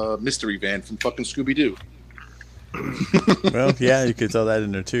the mystery van from fucking Scooby Doo. Well, yeah, you could throw that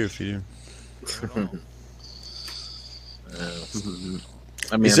in there too if you do.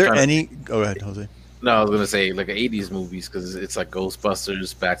 I mean, Is there any? Go ahead, Jose. No, I was gonna say like 80s movies because it's like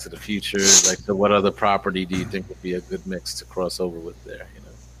Ghostbusters, Back to the Future. Like, so what other property do you think would be a good mix to cross over with there?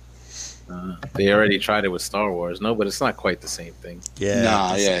 They already tried it with Star Wars, no, but it's not quite the same thing. Yeah.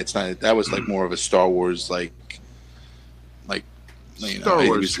 Nah, yeah, it's not. That was like more of a Star Wars like you know, Star it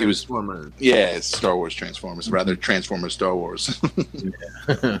Wars was- Transformers. Yeah, it's Star Wars Transformers, rather Transformers Star Wars.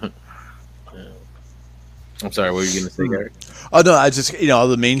 I'm sorry, what were you gonna say, Gary? Oh no, I just all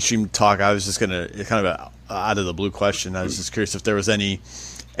the mainstream talk. I was just gonna kind of a out of the blue question. I was just curious if there was any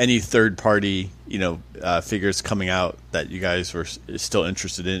third party figures coming out that you guys were still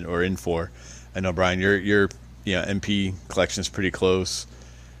interested in or in for. I know Brian, your MP collection is pretty close,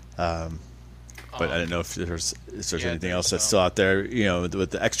 but I don't know if there's anything else that's still out there. With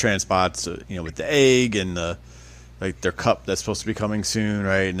the X Transbots, with the egg and the their cup that's supposed to be coming soon,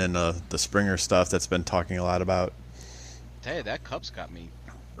 right? And then the Springer stuff that's been talking a lot about. Hey, that cup's got me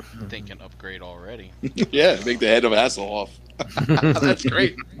thinking upgrade already. Yeah, make the head of Hassel off. That's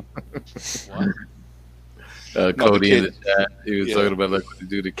great. What? Cody in kid. the chat, he was talking about like what to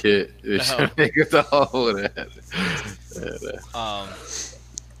do to Kit. The whole of that.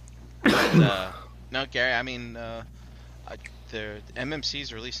 No, Gary. I mean, the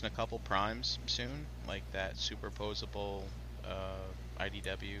MMC's releasing a couple primes soon, like that superposable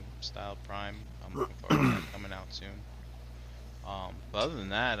IDW style prime. I'm looking forward to that coming out soon. But other than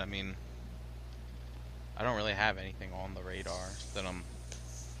that, I mean, I don't really have anything on the radar that I'm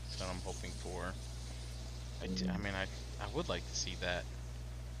hoping for. I mean, I would like to see that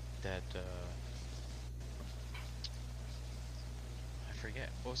I forget,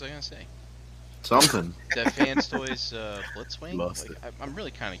 what was I gonna say? Something. That Fans Toys Blitzwing. Lost Like, I'm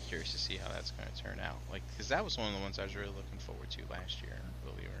really kind of curious to see how that's going to turn out. Like, because that was one of the ones I was really looking forward to last year,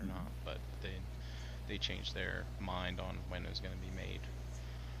 believe it or not. But they changed their mind on when it was going to be made.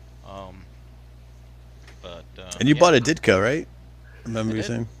 And you yeah, bought a Ditko, right? Remember I you did.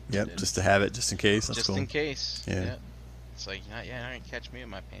 saying? Yep, did. just to have it, just in case. That's just cool. in case. Yeah. Yeah. It's like, yeah, I can catch me with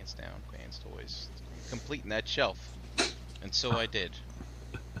my pants down, Fans Toys, completing that shelf, and so I did.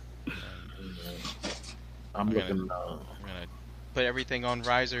 I'm I'm looking. I'm gonna put everything on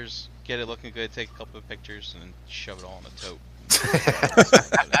risers, get it looking good, take a couple of pictures, and then shove it all in a tote.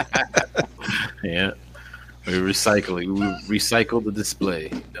 Yeah. We recycle the display. You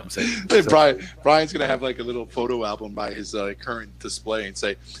know what I'm saying? Hey, Brian's gonna have like a little photo album by his current display and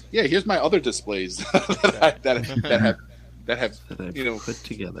say, "Yeah, here's my other displays that have I've put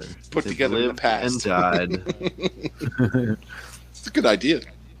together. put They've together in the lived past." and died. It's a good idea.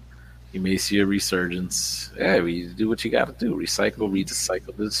 You may see a resurgence. Yeah, we do what you got to do. Recycle,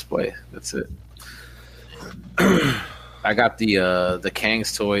 recycle the display. That's it. I got the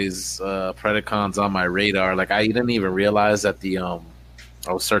Kang's Toys Predacons on my radar. Like, I didn't even realize that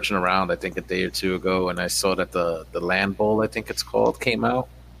I was searching around, I think a day or two ago, and I saw that the Land Bowl, I think it's called, came out.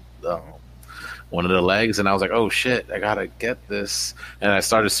 One of the legs, and I was like, oh shit, I gotta get this. And I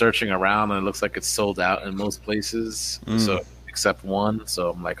started searching around, and it looks like it's sold out in most places, so except one.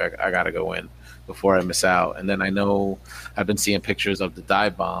 So I'm like, I gotta go in before I miss out. And then I know I've been seeing pictures of the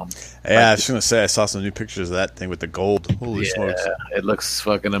dive bomb. Yeah, I was going to say, I saw some new pictures of that thing with the gold. Holy smokes. It looks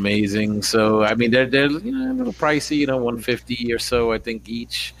fucking amazing. So I mean, they're a little pricey, $150 or so, I think,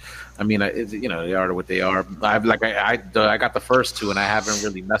 each. I mean, they are what they are. I got the first two, and I haven't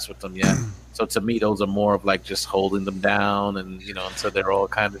really messed with them yet. So to me, those are more of like just holding them down, and until they're all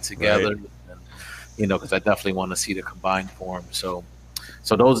kind of together. Right. And, because I definitely want to see the combined form. So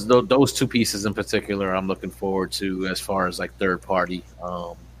those two pieces in particular, I'm looking forward to as far as like third party.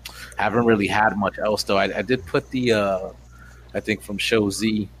 Haven't really had much else though. I did put I think from Show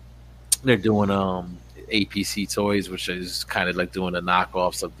Z, they're doing APC Toys, which is kind of like doing the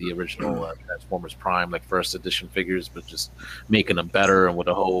knockoffs of the original Transformers Prime, like first edition figures, but just making them better and with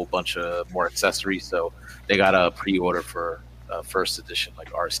a whole bunch of more accessories. So they got a pre-order for first edition,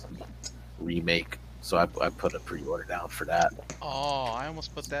 like RC remake. So I put a pre-order down for that. Oh, I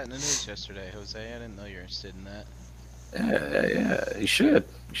almost put that in the news yesterday, Jose. I didn't know you were interested in that. Yeah, you should.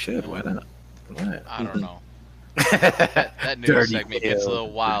 Why not? I don't know. That news Dirty segment gets a Phil.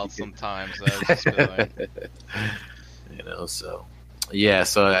 little wild sometimes. I was just been like, So yeah,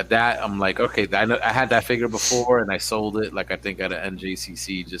 so at that I'm like, okay, I had that figure before and I sold it, like I think at an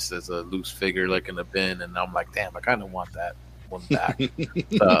NJCC just as a loose figure, like in a bin, and I'm like, damn, I kind of want that one back.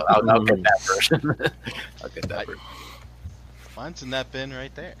 So I'll get that version. I'll get that version. mine's in that bin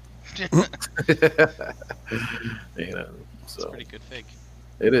right there. It's It's a so pretty good fig.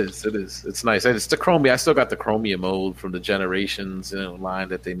 It is. It's nice. And it's the Chromia. I still got the Chromia mold from the Generations line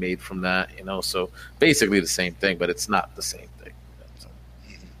that they made from that, so basically the same thing, but it's not the same thing.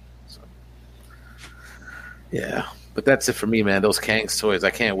 So, yeah. But that's it for me, man. Those Kang's toys, I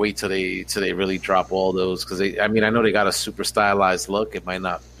can't wait till they really drop all those, because I know they got a super stylized look. It might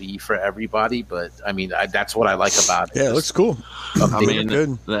not be for everybody, but that's what I like about it. Yeah, it looks cool. I mean,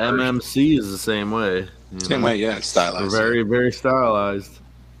 good. the MMC is the same way. Same way, yeah, it's stylized. Very, very stylized.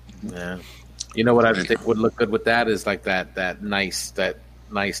 Yeah. You know what I think would look good with that is like that nice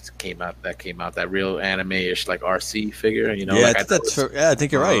came out, that real anime-ish like RC figure, Yeah, like I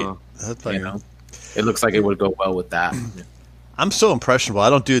think you're right. That's like, it looks like it would go well with that. I'm so impressionable. I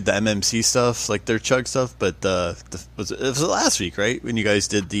don't do the MMC stuff, like their chug stuff, but it was last week, right? When you guys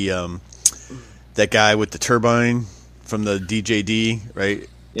did the that guy with the turbine from the DJD, right?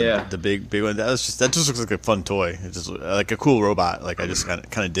 Yeah, the big one. That just looks like a fun toy. It's just like a cool robot. Like I just kind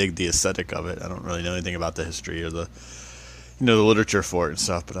of dig the aesthetic of it. I don't really know anything about the history or the the literature for it and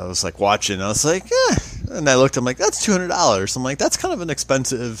stuff. But I was like watching. I was like, and I looked. I'm like, that's $200. I'm like, that's kind of an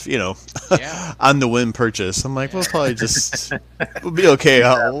expensive, on the whim purchase. I'm like, we'll probably just we'll be okay.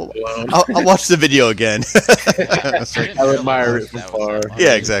 I'll watch the video again. I admire it from far.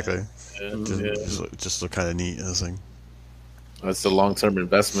 Yeah, exactly. Yeah. Just look kind of neat. I was like. That's the long-term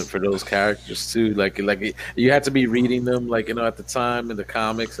investment for those characters too. Like you had to be reading them, at the time in the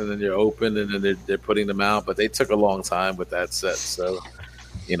comics, and then you're open, and then they're putting them out. But they took a long time with that set, so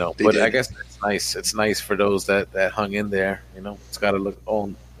But I guess it's nice. It's nice for those that hung in there. It's got to look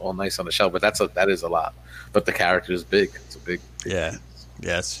all nice on the shelf. But that is a lot. But the character is big. It's a big. Yeah.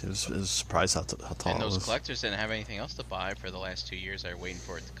 Yes, it was a surprise how tall and it those was. collectors didn't have anything else to buy for the last 2 years. They're waiting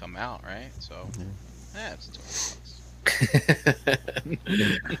for it to come out, right? So, it's $20.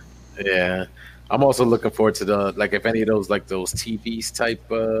 Yeah, I'm also looking forward to if any of those those TVs type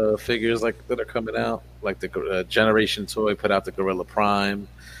figures that are coming out, like the Generation Toy put out the Gorilla Prime,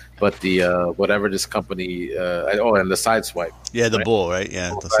 but the whatever this company and the Sideswipe. Yeah, the bull, right?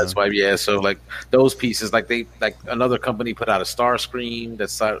 Yeah, the Sideswipe. Yeah, so those pieces, another company put out a Starscream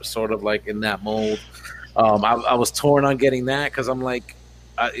that's sort of in that mold. I was torn on getting that because I'm like.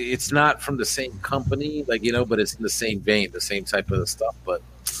 It's not from the same company, but it's in the same vein, the same type of stuff. But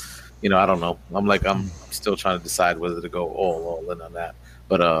I don't know. I'm still trying to decide whether to go all in on that.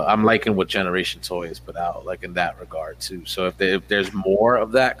 But I'm liking what Generation Toys put out, in that regard too. So if there's more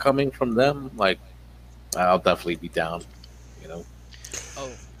of that coming from them, I'll definitely be down.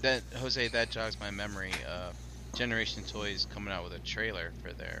 Oh, that Jose, that jogs my memory. Generation Toys coming out with a trailer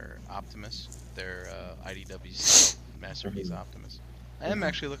for their Optimus, their IDW style Masterpiece Optimus. I am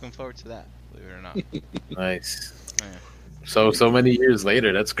actually looking forward to that, believe it or not. Nice. Yeah. So many years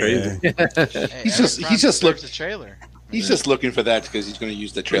later, that's crazy. Hey, He's just looking the trailer. He's just looking for that because he's going to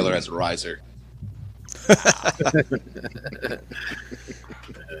use the trailer as a riser.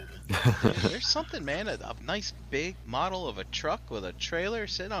 There's something, man. A nice big model of a truck with a trailer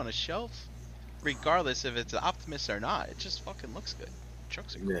sitting on a shelf, regardless if it's an Optimus or not. It just fucking looks good.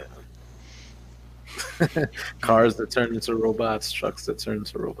 Trucks are cool. Yeah. Cars that turn into robots, trucks that turn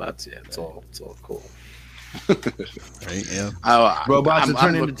into robots. Yeah, it's all cool. Right? Yeah. Robots that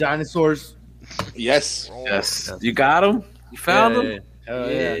turn into dinosaurs. Yes. Yes. You got them? You found them?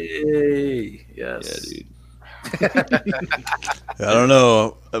 Yeah. Yay. Yes. Yeah, dude. I don't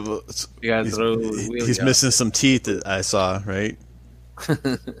know. You gotta throw the wheel He's down. missing some teeth that I saw, right?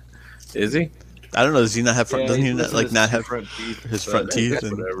 Is he? I don't know. Does he not have front? Doesn't he not have front teeth? his front teeth?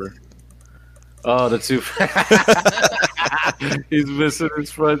 And, Whatever. Oh, the two. He's missing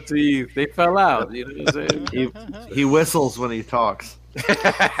his front teeth. They fell out. You know what I'm saying? He whistles when he talks. I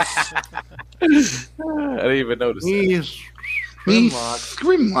didn't even notice that. He's Grimlock.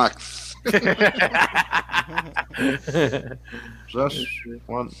 Grimlock. Just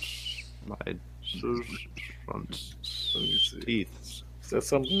once my front teeth. Is that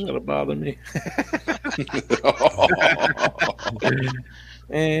something that'll bother me?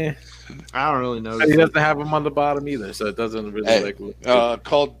 I don't really know. He doesn't have them on the bottom either, so it doesn't really Hey, look good.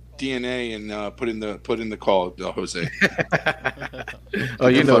 call DNA and put in the call, Jose. Oh,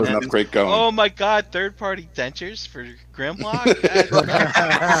 you know, an upgrade going. Oh my god, third-party dentures for Grimlock?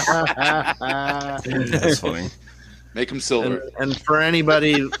 that's funny. Make them silver. and for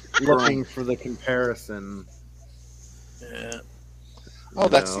anybody looking for the comparison, yeah. Oh,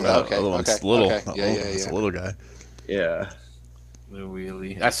 that's No, okay. The other one's Okay. little. Okay. Yeah, It's a little guy. yeah. No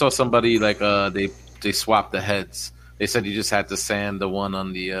wheelie. I saw somebody they swapped the heads. They said you just had to sand the one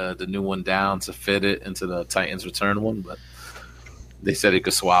on the new one down to fit it into the Titans Return one, but they said you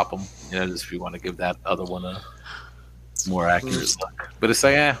could swap them. Just if you want to give that other one a more accurate look. But it's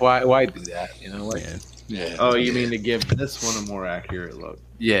like, why do that? You know, like, Yeah. Oh, you mean to give this one a more accurate look?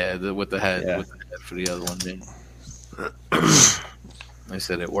 yeah, with the head, Yeah. with the head for the other one. Man. I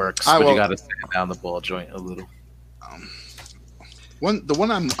said it works, I but will- you got to stand down the ball joint a little.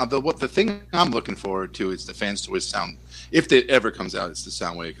 The thing I'm looking forward to is the Fans Toys sound. If it ever comes out, it's the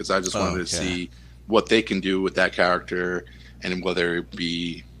Soundwave, because I just wanted to see what they can do with that character, and whether it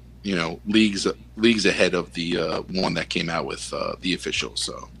be, you know, leagues ahead of the one that came out with the official.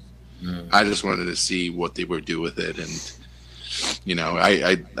 So I just wanted to see what they would do with it, and you know,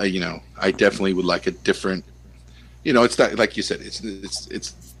 I definitely would like a different. You know, it's not like you said. It's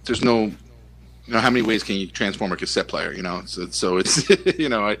there's no. You know, how many ways can you transform a cassette player? You know, so it's you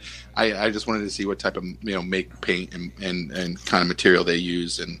know, I just wanted to see what type of, you know, make paint and kind of material they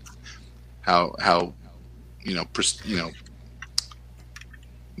use, and how how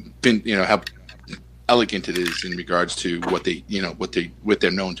elegant it is in regards to what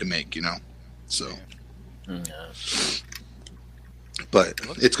they're known to make. You know, so. But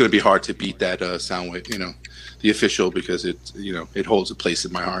it's going to be hard to beat that Soundwave, you know, the official, because it holds a place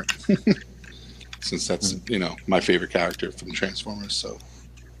in my heart. Since that's, you know, my favorite character from Transformers. So,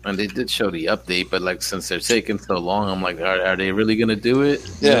 and they did show the update, but like, since they're taking so long, I'm like, are they really gonna do it?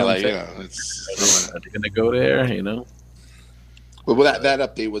 yeah, what I'm like, you saying? know, it's. Are they gonna go there? You know, Well, that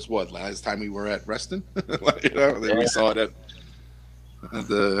update was what, last time we were at Reston? Like, you know, we saw it at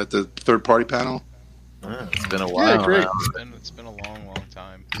the third party panel. It's been a while. Yeah, great. Now. It's been a long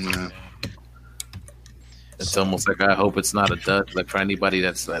time. Yeah. It's almost like, I hope it's not a dud. Like, for anybody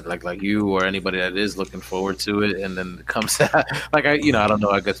that's like you, or anybody that is looking forward to it, and then it comes out like, I don't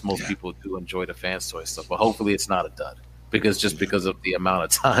know. I guess most people do enjoy the Fans Toy stuff, but hopefully it's not a dud, because of the amount of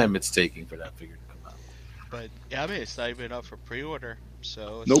time it's taking for that figure to come out. But yeah, I mean, it's not even up for pre-order,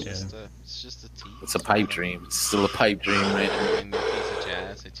 so it's Nope. it's just a tease. It's a pipe dream. It's still a pipe dream, right? And they tease a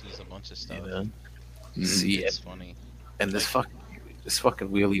jazz, they tease a bunch of stuff. You know? Mhm. See, It's funny. and this fucking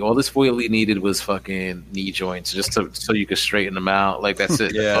wheelie. All this wheelie needed was fucking knee joints, just so you could straighten them out. Like, that's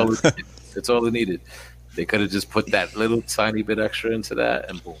it. Yeah. That's all it needed. They could have just put that little tiny bit extra into that,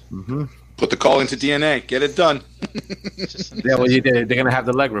 and boom. Mm-hmm. Put the call into DNA. Get it done. Just Yeah, well, they're gonna have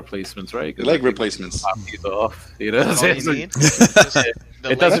the leg replacements, right? 'Cause Leg they replacements. pop these off. You know what I'm all you saying? need. Just the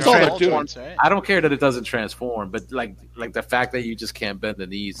It doesn't laser transform. ball joints, right? I don't care that it doesn't transform, but like the fact that you just can't bend the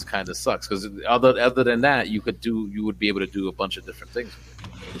knees kind of sucks. Because other than that, you would be able to do a bunch of different things.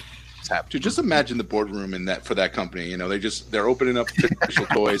 It's happening. Dude, just imagine the boardroom for that company. You know, they're opening up official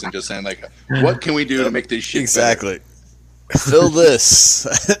toys and just saying, like, what can we do to make this shit better? Exactly. Fill this.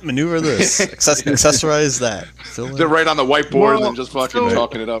 Maneuver this. Accessorize that. Fill They're in. right on the whiteboard Well, and just fucking so-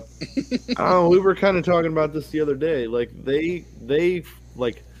 talking it up. Oh, we were kind of talking about this the other day. Like, they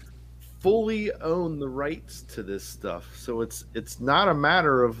like fully own the rights to this stuff, so it's not a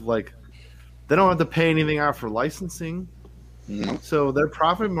matter of like they don't have to pay anything out for licensing. Mhm. So their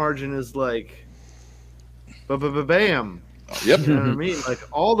profit margin is like, bam. Yep. You know what I mean? Like,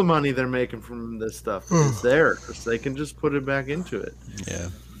 all the money they're making from this stuff is theirs. They can just put it back into it,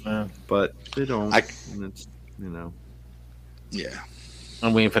 Yeah. but they don't. I- and it's, you know. Yeah.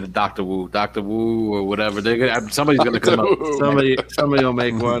 I'm waiting for the Dr. Wu or whatever. Somebody's gonna come up. Somebody will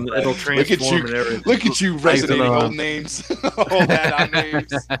make one. It'll Look at transform you! and everything. Look at you resonating on. old names, old add-on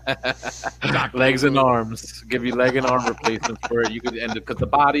names. Legs and arms. Give you leg and arm replacements for it. You could, and because the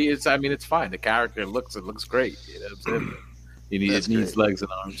body is, I mean, it's fine. The character looks great. You know what I'm saying? That's It needs great. legs and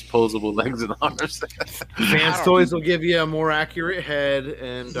arms, posable legs and arms. Fans Toys will give you a more accurate head,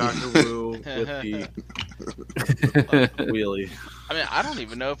 and Dr. Wu with the wheelie. I mean, I don't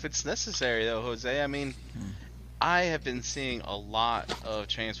even know if it's necessary though, Jose. I mean, I have been seeing a lot of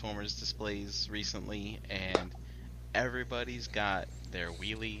Transformers displays recently, and everybody's got their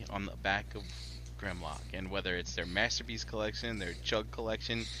wheelie on the back of Grimlock, and whether it's their Masterpiece collection, their Chug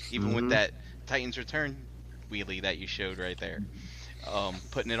collection, even with Mhm. that Titans Return wheelie that you showed right there,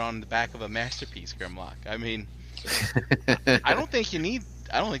 putting it on the back of a Masterpiece Grimlock. I mean, I don't think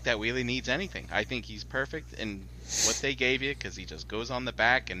that wheelie needs anything. I think he's perfect in what they gave you, because he just goes on the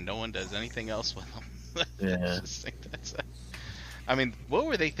back and no one does anything else with him. Yeah. Just think I mean, what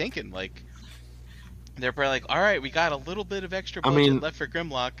were they thinking? Like, they're probably like, all right, we got a little bit of extra I budget mean- left for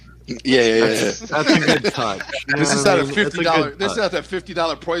Grimlock. Yeah. That's a good touch. You know This is what I at a mean? It's a good $50. This is touch. at that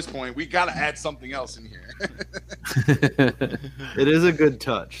 $50 price point. We gotta add something else in here. It is a good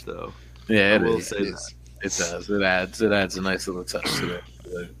touch, though. Yeah, I it will is. say It that. is. It does. It adds a nice little touch to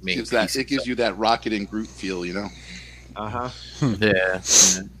the main piece. It gives you that Rocket and Groot feel, you know. Uh huh. Yeah.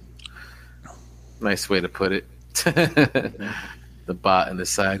 Nice way to put it. The bot and the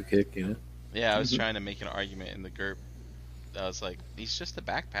sidekick, you know. Yeah, I was trying to make an argument in the GURP I was like, he's just a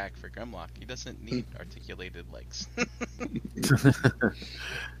backpack for Grimlock. He doesn't need articulated legs.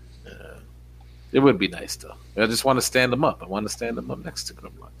 It would be nice though. I just want to stand him up. I want to stand him up next to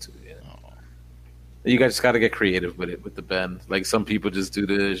Grimlock too. Yeah. Oh. You guys just got to get creative with it, with the bend. Like some people just do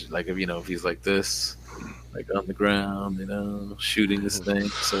this, like if he's like this, like on the ground, shooting this thing.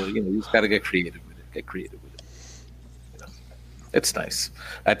 So you just got to get creative with it. Get creative with it. It's nice.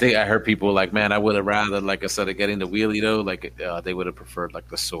 I think I heard people like, man, I would have rather, like, instead of getting the wheelie though, like they would have preferred like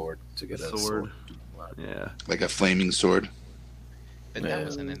the sword to get a sword. Yeah, like a flaming sword. But that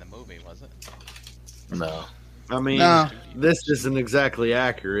wasn't in the movie, was it? No. I mean, No. this isn't exactly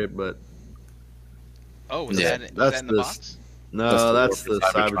accurate, but Oh, was Yeah, that that's in the the- box? no, that's the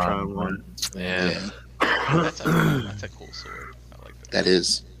Cybertron Cybertron one. Yeah. That's a cool sword. I like that. That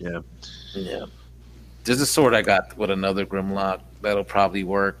is. Yeah. There's a sword I got with another Grimlock that'll probably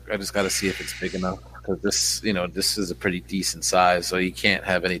work. I just got to see if it's big enough because this is a pretty decent size, so you can't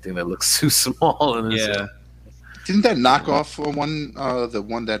have anything that looks too small. And Yeah, Didn't that knock off one? The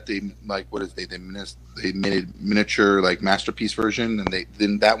one that they like. What is they made a miniature like masterpiece version, and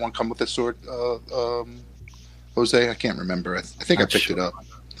didn't that one come with a sword? Jose, I can't remember. I think I Not picked sure. it up.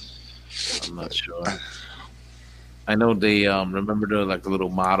 I'm not sure. I know they remember the little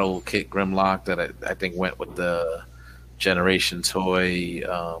model kit Grimlock that I think went with the Generation Toy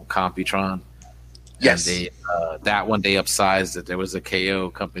Computron. Yes. And that one they upsized it. There was a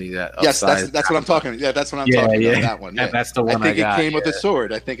KO company that upsized. Yes, that's what I'm talking. Yeah, that's what I'm talking about. That one. Yeah. That's the one I think got, it came with a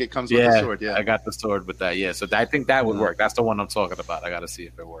sword. I think it comes with a sword. Yeah. I got the sword with that. Yeah, so I think that would work. That's the one I'm talking about. I got to see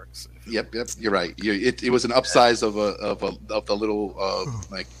if it works. Yep. You're right. It was an upsize of the little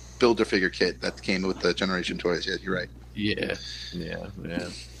like builder figure kit that came with the Generation Toys. Yeah, you're right. Yeah.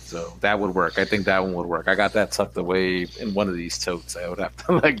 So that would work. I think that one would work. I got that tucked away in one of these totes. I would have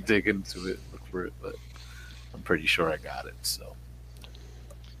to dig into it, look for it, but I'm pretty sure I got it. So,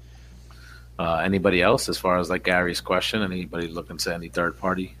 anybody else, as far as like Gary's question? Anybody looking to any third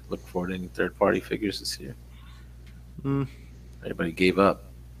party? Looking forward to any third party figures this year? Everybody gave up.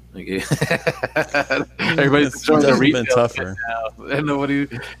 Everybody's enjoying the Definitely retail been tougher. now, and nobody.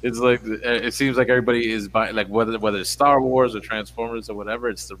 It's like it seems like everybody is buying, like whether it's Star Wars or Transformers or whatever.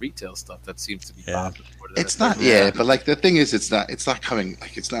 It's the retail stuff that seems to be popular. more than It's not. Yeah, but like the thing is, it's not coming.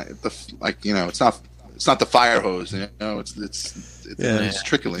 Like it's not it's not the fire hose. It's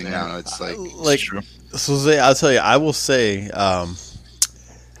trickling now. It's like true. So Zay, I'll tell you, I will say,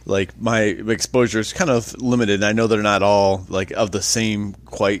 like my exposure is kind of limited. And I know they're not all like of the same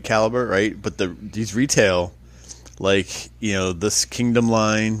quite caliber, right? But these retail, like this Kingdom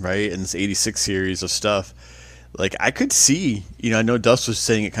line, right, and this 86 series of stuff, like I could see, I know Dust was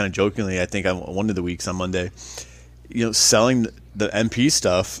saying it kind of jokingly. I think on one of the weeks on Monday, selling the MP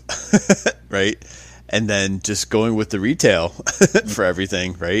stuff, right, and then just going with the retail for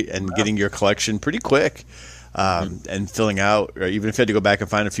everything, right, and getting your collection pretty quick. And filling out, or even if you had to go back and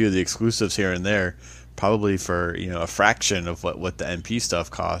find a few of the exclusives here and there, probably for a fraction of what the MP stuff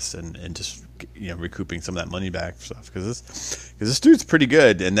costs, and just recouping some of that money back for stuff because this dude's pretty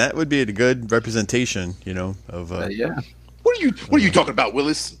good, and that would be a good representation, of Yeah. What are you talking about,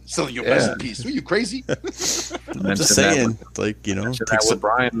 Willis? Selling your masterpiece? Are you crazy? I'm just saying, like Mentioned take that some, with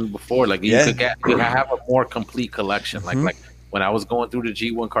Brian before. Like you could have a more complete collection. Like when I was going through the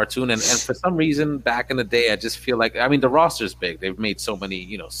G1 cartoon, and for some reason back in the day, I just feel like the roster's big. They've made so many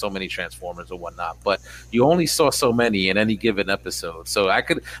Transformers or whatnot, but you only saw so many in any given episode. So I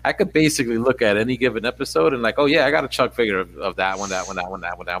could basically look at any given episode and like, oh yeah, I got a Chuck figure of that one.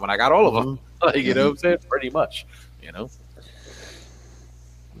 I got all of them. Like you know what I'm saying? Pretty much.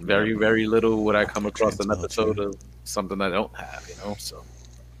 Very, very little would I come across an episode of something I don't have, so.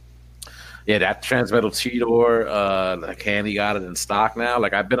 Yeah, that Transmetal Cheetor, like Handy got it in stock now.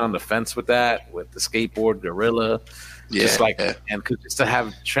 Like I've been on the fence with that, with the skateboard Gorilla. Yeah, just just to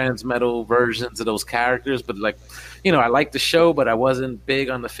have Transmetal versions of those characters, but like, I like the show, but I wasn't big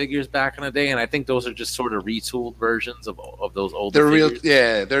on the figures back in the day, and I think those are just sort of retooled versions of those older figures.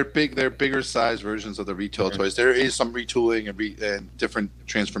 They're big. They're bigger size versions of the retail toys. There is some retooling and different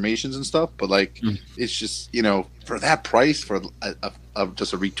transformations and stuff, but like it's just for that price for of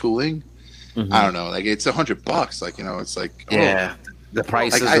just a retooling. I don't know. Like it's $100. Like it's like the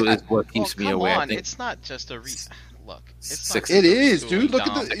price is what keeps me away. On. It's not just a look. It's not it is, dude. Look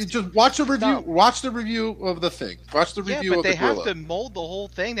at the. Just watch the review. Watch the review of the thing. Watch the review of the Gorilla. They have to mold the whole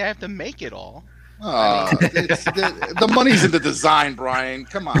thing. They have to make it all. The money's in the design, Brian.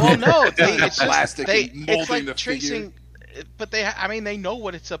 Come on. Well, no, it's plastic just, and molding it's like the tracing. figure. But they know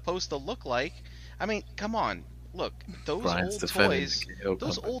what it's supposed to look like. I mean, come on. Look, those Brian's old toys.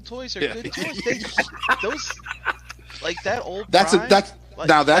 Those old toys are good toys. Like that old. That's Prime, a that's like,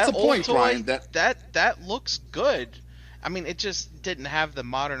 now that's a that old point, toy, Brian. That looks good. I mean, it just didn't have the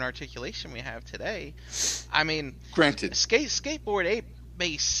modern articulation we have today. I mean, granted, Skateboard Ape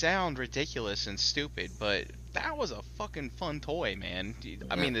may sound ridiculous and stupid, but that was a fucking fun toy, man.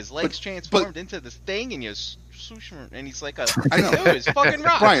 I mean, his legs transformed into this thing, and you swoosh him, and he's like a. I know. Dude, it's fucking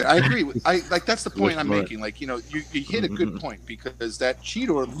rock. Brian, I agree. That's the point I'm making. Like, you hit a good point because that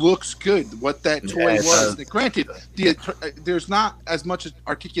Cheetor looks good. What that toy was. Granted, there's not as much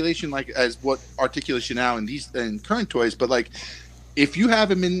articulation as what articulation now in current toys, but like. If you have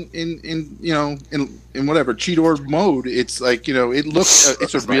him in whatever Cheetor mode, it's like it looks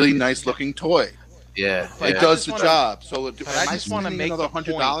it's a really nice looking toy. Yeah, it does the job. So I just want to make another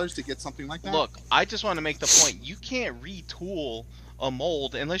 $100 to get something like that. Look, I just want to make the point: you can't retool a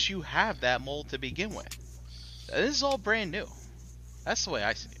mold unless you have that mold to begin with. This is all brand new. That's the way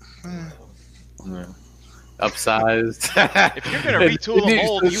I see it. Yeah. Upsized. If you're gonna retool a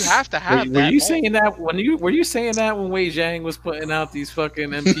mold, you have to have. Were you saying that when Were you saying that when Wei Zhang was putting out these fucking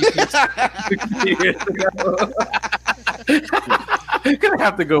MPPs 60 years ago? You're gonna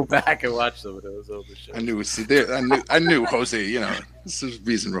have to go back and watch some of those over shows. I knew. See, there. I knew Jose. This is the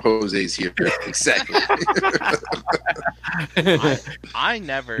reason Jose's here. Exactly. I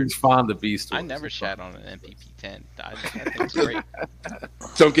never. He's fond of Beast. I never shat on an MPP 10. I think it's great.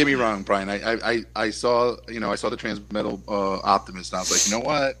 Don't get me wrong, Brian. I saw the Transmetal Optimus, and I was like, you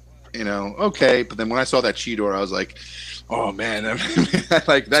know what, okay. But then when I saw that Cheetor, I was like, oh man,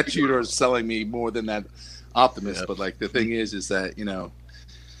 like that Cheetor is selling me more than that Optimus. Yep. But like the thing is that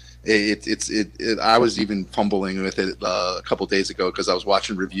I was even fumbling with it a couple days ago because I was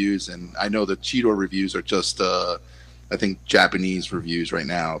watching reviews, and I know the Cheetor reviews are just I think Japanese reviews right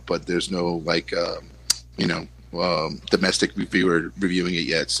now, but there's no domestic reviewer reviewing it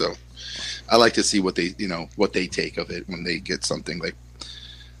yet. So I like to see what they take of it when they get something like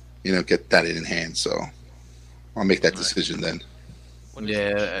get that in hand. So I'll make that decision then.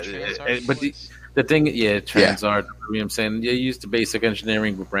 Yeah, but the thing, Transart. I'm saying you used the basic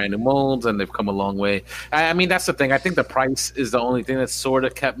engineering with brand new molds, and they've come a long way. I mean, that's the thing. I think the price is the only thing that sort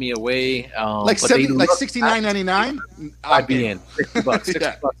of kept me away. $69.99. I'd be in $60.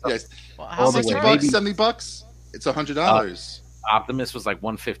 $60 yes. Well, how much? $60, $70. It's $100. Optimus was like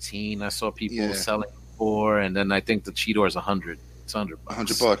 $115. I saw people selling for, and then I think the Cheetor is $100. It's $100.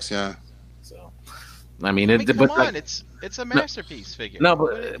 $100, yeah. So, come on, it's a masterpiece figure. No,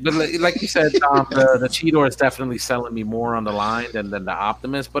 but like you said, the Cheetor is definitely selling me more on the line than the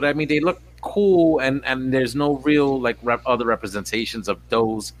Optimus. But I mean, they look cool, and there's no real other representations of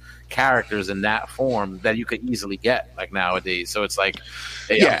those characters in that form that you could easily get nowadays. So it's like,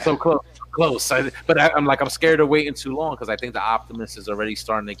 I'm so close. I'm scared of waiting too long because I think the Optimus is already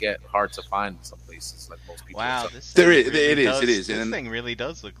starting to get hard to find in some places. Like most people. Wow, this thing really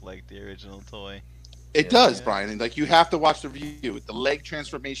does look like the original toy. It does, Brian. And you have to watch the review. The leg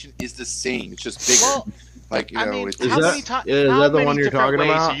transformation is the same. It's just bigger. Well, how many is that the one you're talking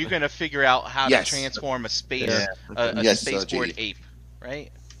about? Are you going to figure out how to transform a spaceport ape, right?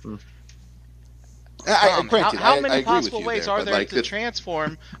 How many possible ways are there to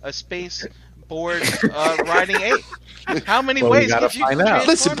transform a spaceport riding ape? How many ways could you find out?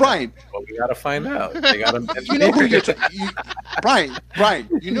 Listen, Brian. Well, we got to find out. They gotta, you know who you're Brian,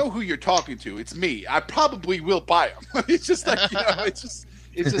 you know who you're talking to. It's me. I probably will buy them. It's just like, it's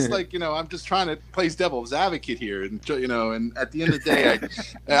just like, I'm just trying to play devil's advocate here. And, and at the end of the day,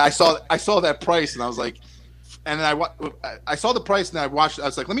 I saw that price and I was like, and I saw the price and I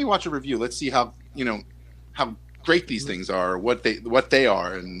was like, let me watch a review. Let's see how great these things are, what they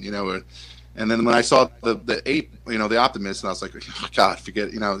are. And, and then when I saw the ape, the Optimus, and I was like, oh, God,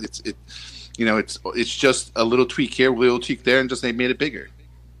 forget it. It's just a little tweak here, a little tweak there, and just they made it bigger.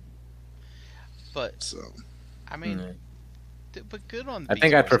 But I mean, but good on. I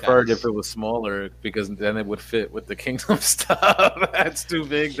think I preferred if it was smaller because then it would fit with the Kingdom stuff. That's too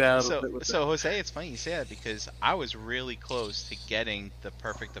big now. So Jose, it's funny you say that because I was really close to getting the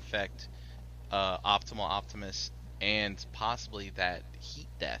Perfect Effect Optimal Optimus. And possibly that Heat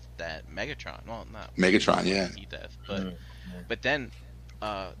Death, that Megatron. Well, not Megatron, yeah. Heat Death, but then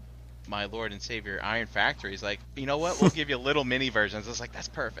my Lord and Savior Iron Factory is like, you know what? We'll give you little mini versions. I was like, that's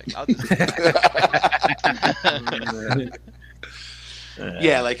perfect. I'll just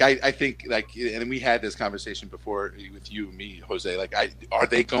yeah, I think and we had this conversation before with you and me, Jose. Are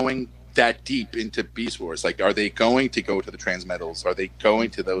they going that deep into Beast Wars? Are they going to go to the Transmetals? Are they going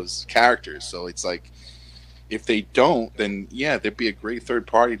to those characters? So it's like. If they don't, then there'd be a great third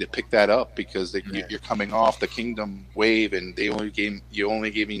party to pick that up because you're coming off the Kingdom wave, and you only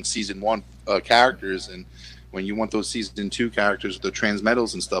gave me in season 1 characters, and when you want those season 2 characters, the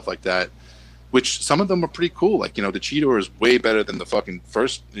transmetals and stuff like that, which some of them are pretty cool. Like, the Cheetor is way better than the fucking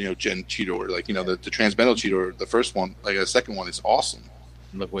first, gen Cheetor. Like, the transmetal Cheetor, the first one, like the second one is awesome.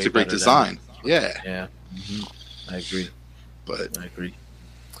 Look way It's a great better design. Yeah. Yeah. I agree. But I agree.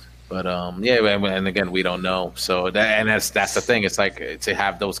 But and again, we don't know. So that's the thing. It's like to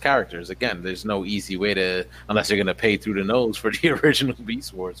have those characters. Again, there's no easy way to, unless you're going to pay through the nose for the original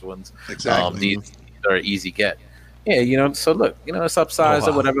Beast Wars ones. exactly. These are an easy get. Yeah, so look, it's upsized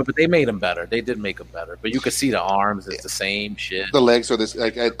or whatever, but they made them better. They did make them better. But you could see the arms; it's the same shit. The legs are this.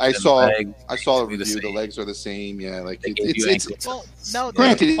 Like I saw legs a be the review. The same. legs are the same. Yeah, like They gave you it's ankle Well, tats. no,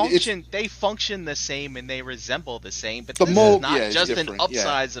 Granted, they function the same and they resemble the same, but The this mold, is not yeah, is just an different, yeah.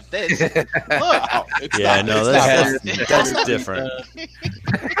 upsize of this. Look, it's Yeah, not, no, it's not that's different.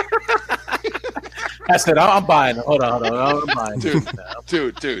 I said, I'm buying it. Hold on. I'm buying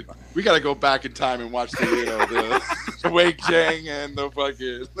it. dude. We got to go back in time and watch the Wei Chang and the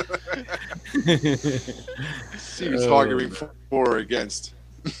fucking see who's arguing for or against.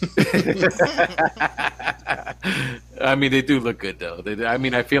 I mean, they do look good though.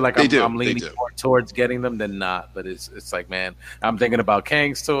 I feel like They do, I'm they leaning do. more towards getting them than not. But it's like, man, I'm thinking about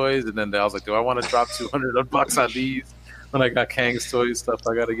Kang's toys, and then I was like, do I want to drop $200 on these when I got Kang's toys stuff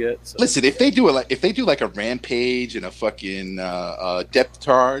I got to get? So. Listen, if they do like a rampage and a fucking depth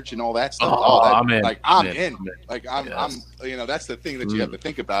charge and all that stuff, I'm in. I'm Man, in. I'm in. Like Yes. I'm that's the thing that you have to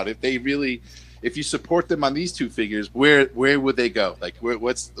think about. If you support them on these two figures, where would they go? Like,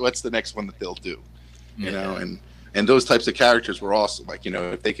 what's the next one that they'll do? And those types of characters were awesome. Like,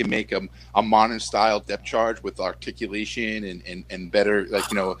 if they can make a modern style depth charge with articulation and better, like,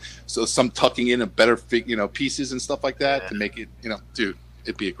 so some tucking in of better pieces and stuff like that to make it, dude,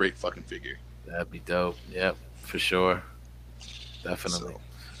 it'd be a great fucking figure. That'd be dope. Yep, for sure. Definitely.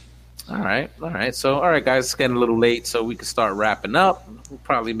 All right. So, all right, guys, it's getting a little late, so we can start wrapping up. We'll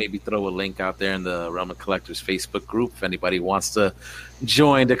probably maybe throw a link out there in the Realm of Collectors Facebook group if anybody wants to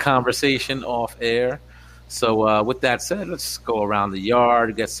join the conversation off air. So, with that said, let's go around the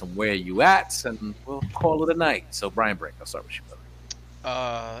yard, get some where you at, and we'll call it a night. So, Brian Brink, I'll start with you,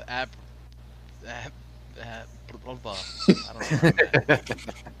 brother. Blah, blah. I don't know.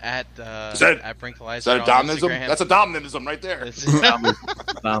 At Brinkalizer Is that a on dominism? Instagram. That's a dominism right there.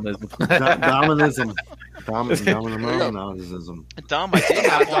 Dominism. Dom, I did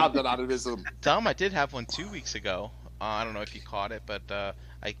have one. Dominism. Dom, I did have one 2 weeks ago. I don't know if you caught it, but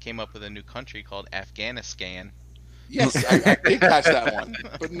I came up with a new country called Afghanistan. Yes, I did catch that one,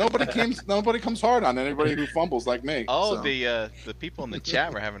 but nobody comes hard on anybody who fumbles like me. Oh, so. the people in the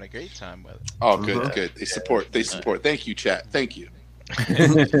chat were having a great time with it. Oh, good. They support. Thank you, chat. Thank you.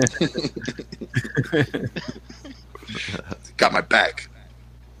 Got my back.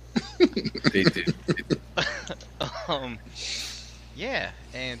 They did. Yeah,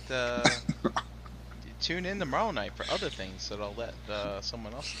 and tune in tomorrow night for other things that I'll let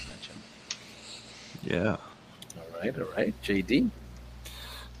someone else mention. Yeah. All right. JD.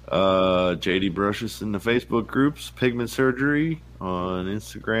 JD Brushes in the Facebook groups, Pigment Surgery on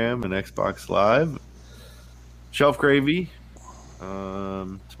Instagram and Xbox Live. Shelf Gravy.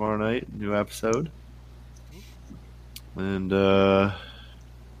 Tomorrow night, new episode. And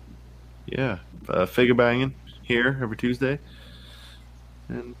figure banging here every Tuesday.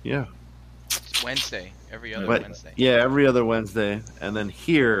 And yeah. Wednesday, every other Wednesday. Yeah, every other Wednesday. And then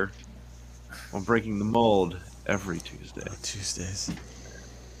here on Breaking the Mold every Tuesday. Tuesdays.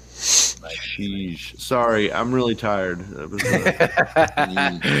 Sheesh. Sorry, I'm really tired. There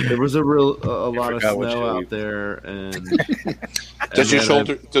was a lot of snow out there, and Does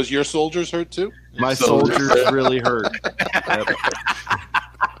your soldiers hurt too? my soldiers really hurt. Yep.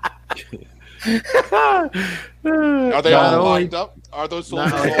 Are they all lined up? Are those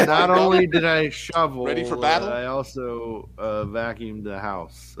soldiers all lined Not up? only did I shovel, Ready for battle? I also vacuumed the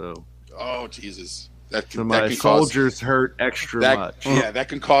house. So Oh Jesus! my soldiers hurt extra much. Yeah, that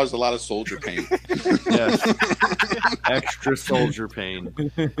can cause a lot of soldier pain. Yes. Extra soldier pain.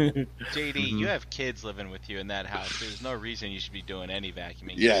 JD, you have kids living with you in that house. There's no reason you should be doing any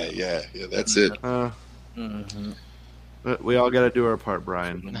vacuuming. Yeah. That's it. But we all got to do our part,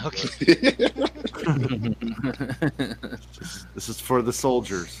 Brian. Okay. This is for the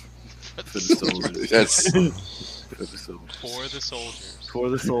soldiers. For the soldiers. That's For the soldiers. For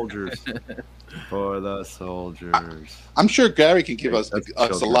the soldiers. For the soldiers. I'm sure Gary can give us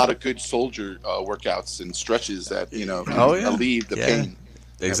That's a lot of good soldier workouts and stretches that can alleviate the pain.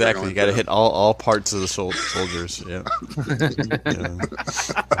 Exactly. You got to hit all parts of the soldiers. Yeah.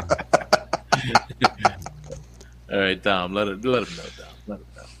 All right, Dom. Let him know, Dom. Let him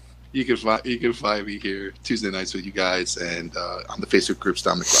know. You can find me here Tuesday nights with you guys, and on the Facebook groups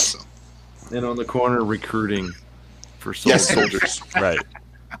Dominic Grasso. And on the corner recruiting for soldiers. Yes, soldiers. Right.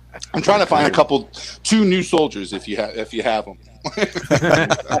 I'm trying to find two new soldiers if you have them.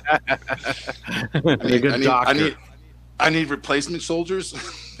 I need replacement soldiers.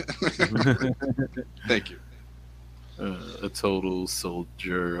 Thank you. A total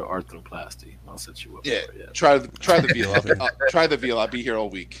soldier arthroplasty. I'll set you up. Yeah, for it, try the veal. Try the veal. I'll be here all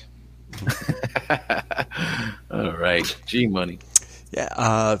week. All right, G Money.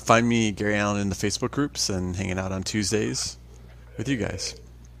 Yeah, find me, Gary Allen, in the Facebook groups and hanging out on Tuesdays with you guys.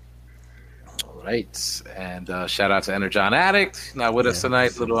 All right, and shout out to Energon Addict, not with us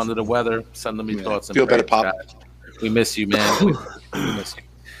tonight, a little under the weather. Sending me thoughts and feel better, prayers, Pop. guys. We miss you, man. We miss you.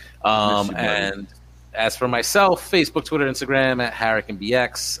 And as for myself, Facebook, Twitter, Instagram at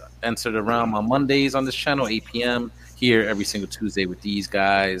HarricanBX. Enter the realm on Mondays on this channel, 8 p.m. Here every single Tuesday with these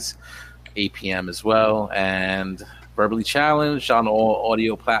guys, 8 p.m. as well. And Verbally Challenged on all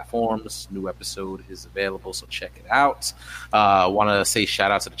audio platforms. New episode is available, so check it out. Want to say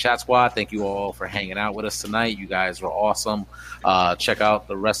shout out to the chat squad. Thank you all for hanging out with us tonight. You guys were awesome. Check out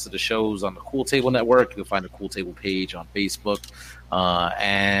the rest of the shows on the Cool Table Network. You can find the Cool Table page on Facebook.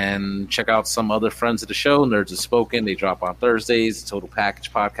 And check out some other friends of the show. Nerds Have Spoken. They drop on Thursdays. Total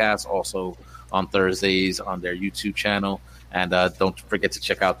Package Podcast also on Thursdays on their YouTube channel. And don't forget to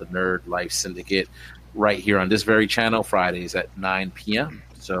check out the Nerd Life Syndicate right here on this very channel, Fridays at 9 p.m.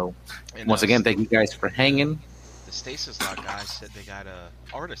 So, once again, thank you guys for hanging. The Stasis Lock guys said they got a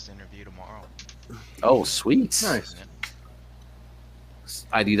artist interview tomorrow. Oh, sweet. Nice.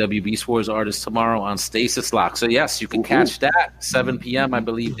 IDW Beast Wars artist tomorrow on Stasis Lock. So, yes, you can catch that. 7 p.m., I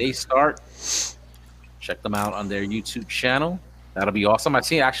believe they start. Check them out on their YouTube channel. That'll be awesome. I've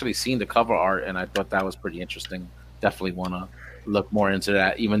actually seen the cover art, and I thought that was pretty interesting. Definitely want to look more into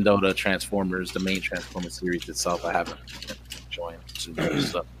that, even though the main Transformers series itself, I haven't joined too much.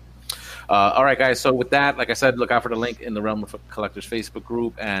 So. All right, guys. So with that, like I said, look out for the link in the Realm of Collectors Facebook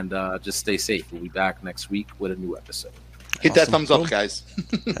group, and just stay safe. We'll be back next week with a new episode. Hit that thumbs up, guys.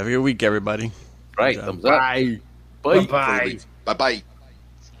 Have a good week, everybody. Right, thumbs up. Bye. Bye. Bye. Bye-bye.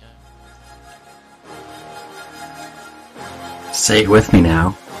 Say it with me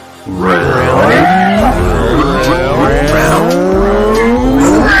now. Really?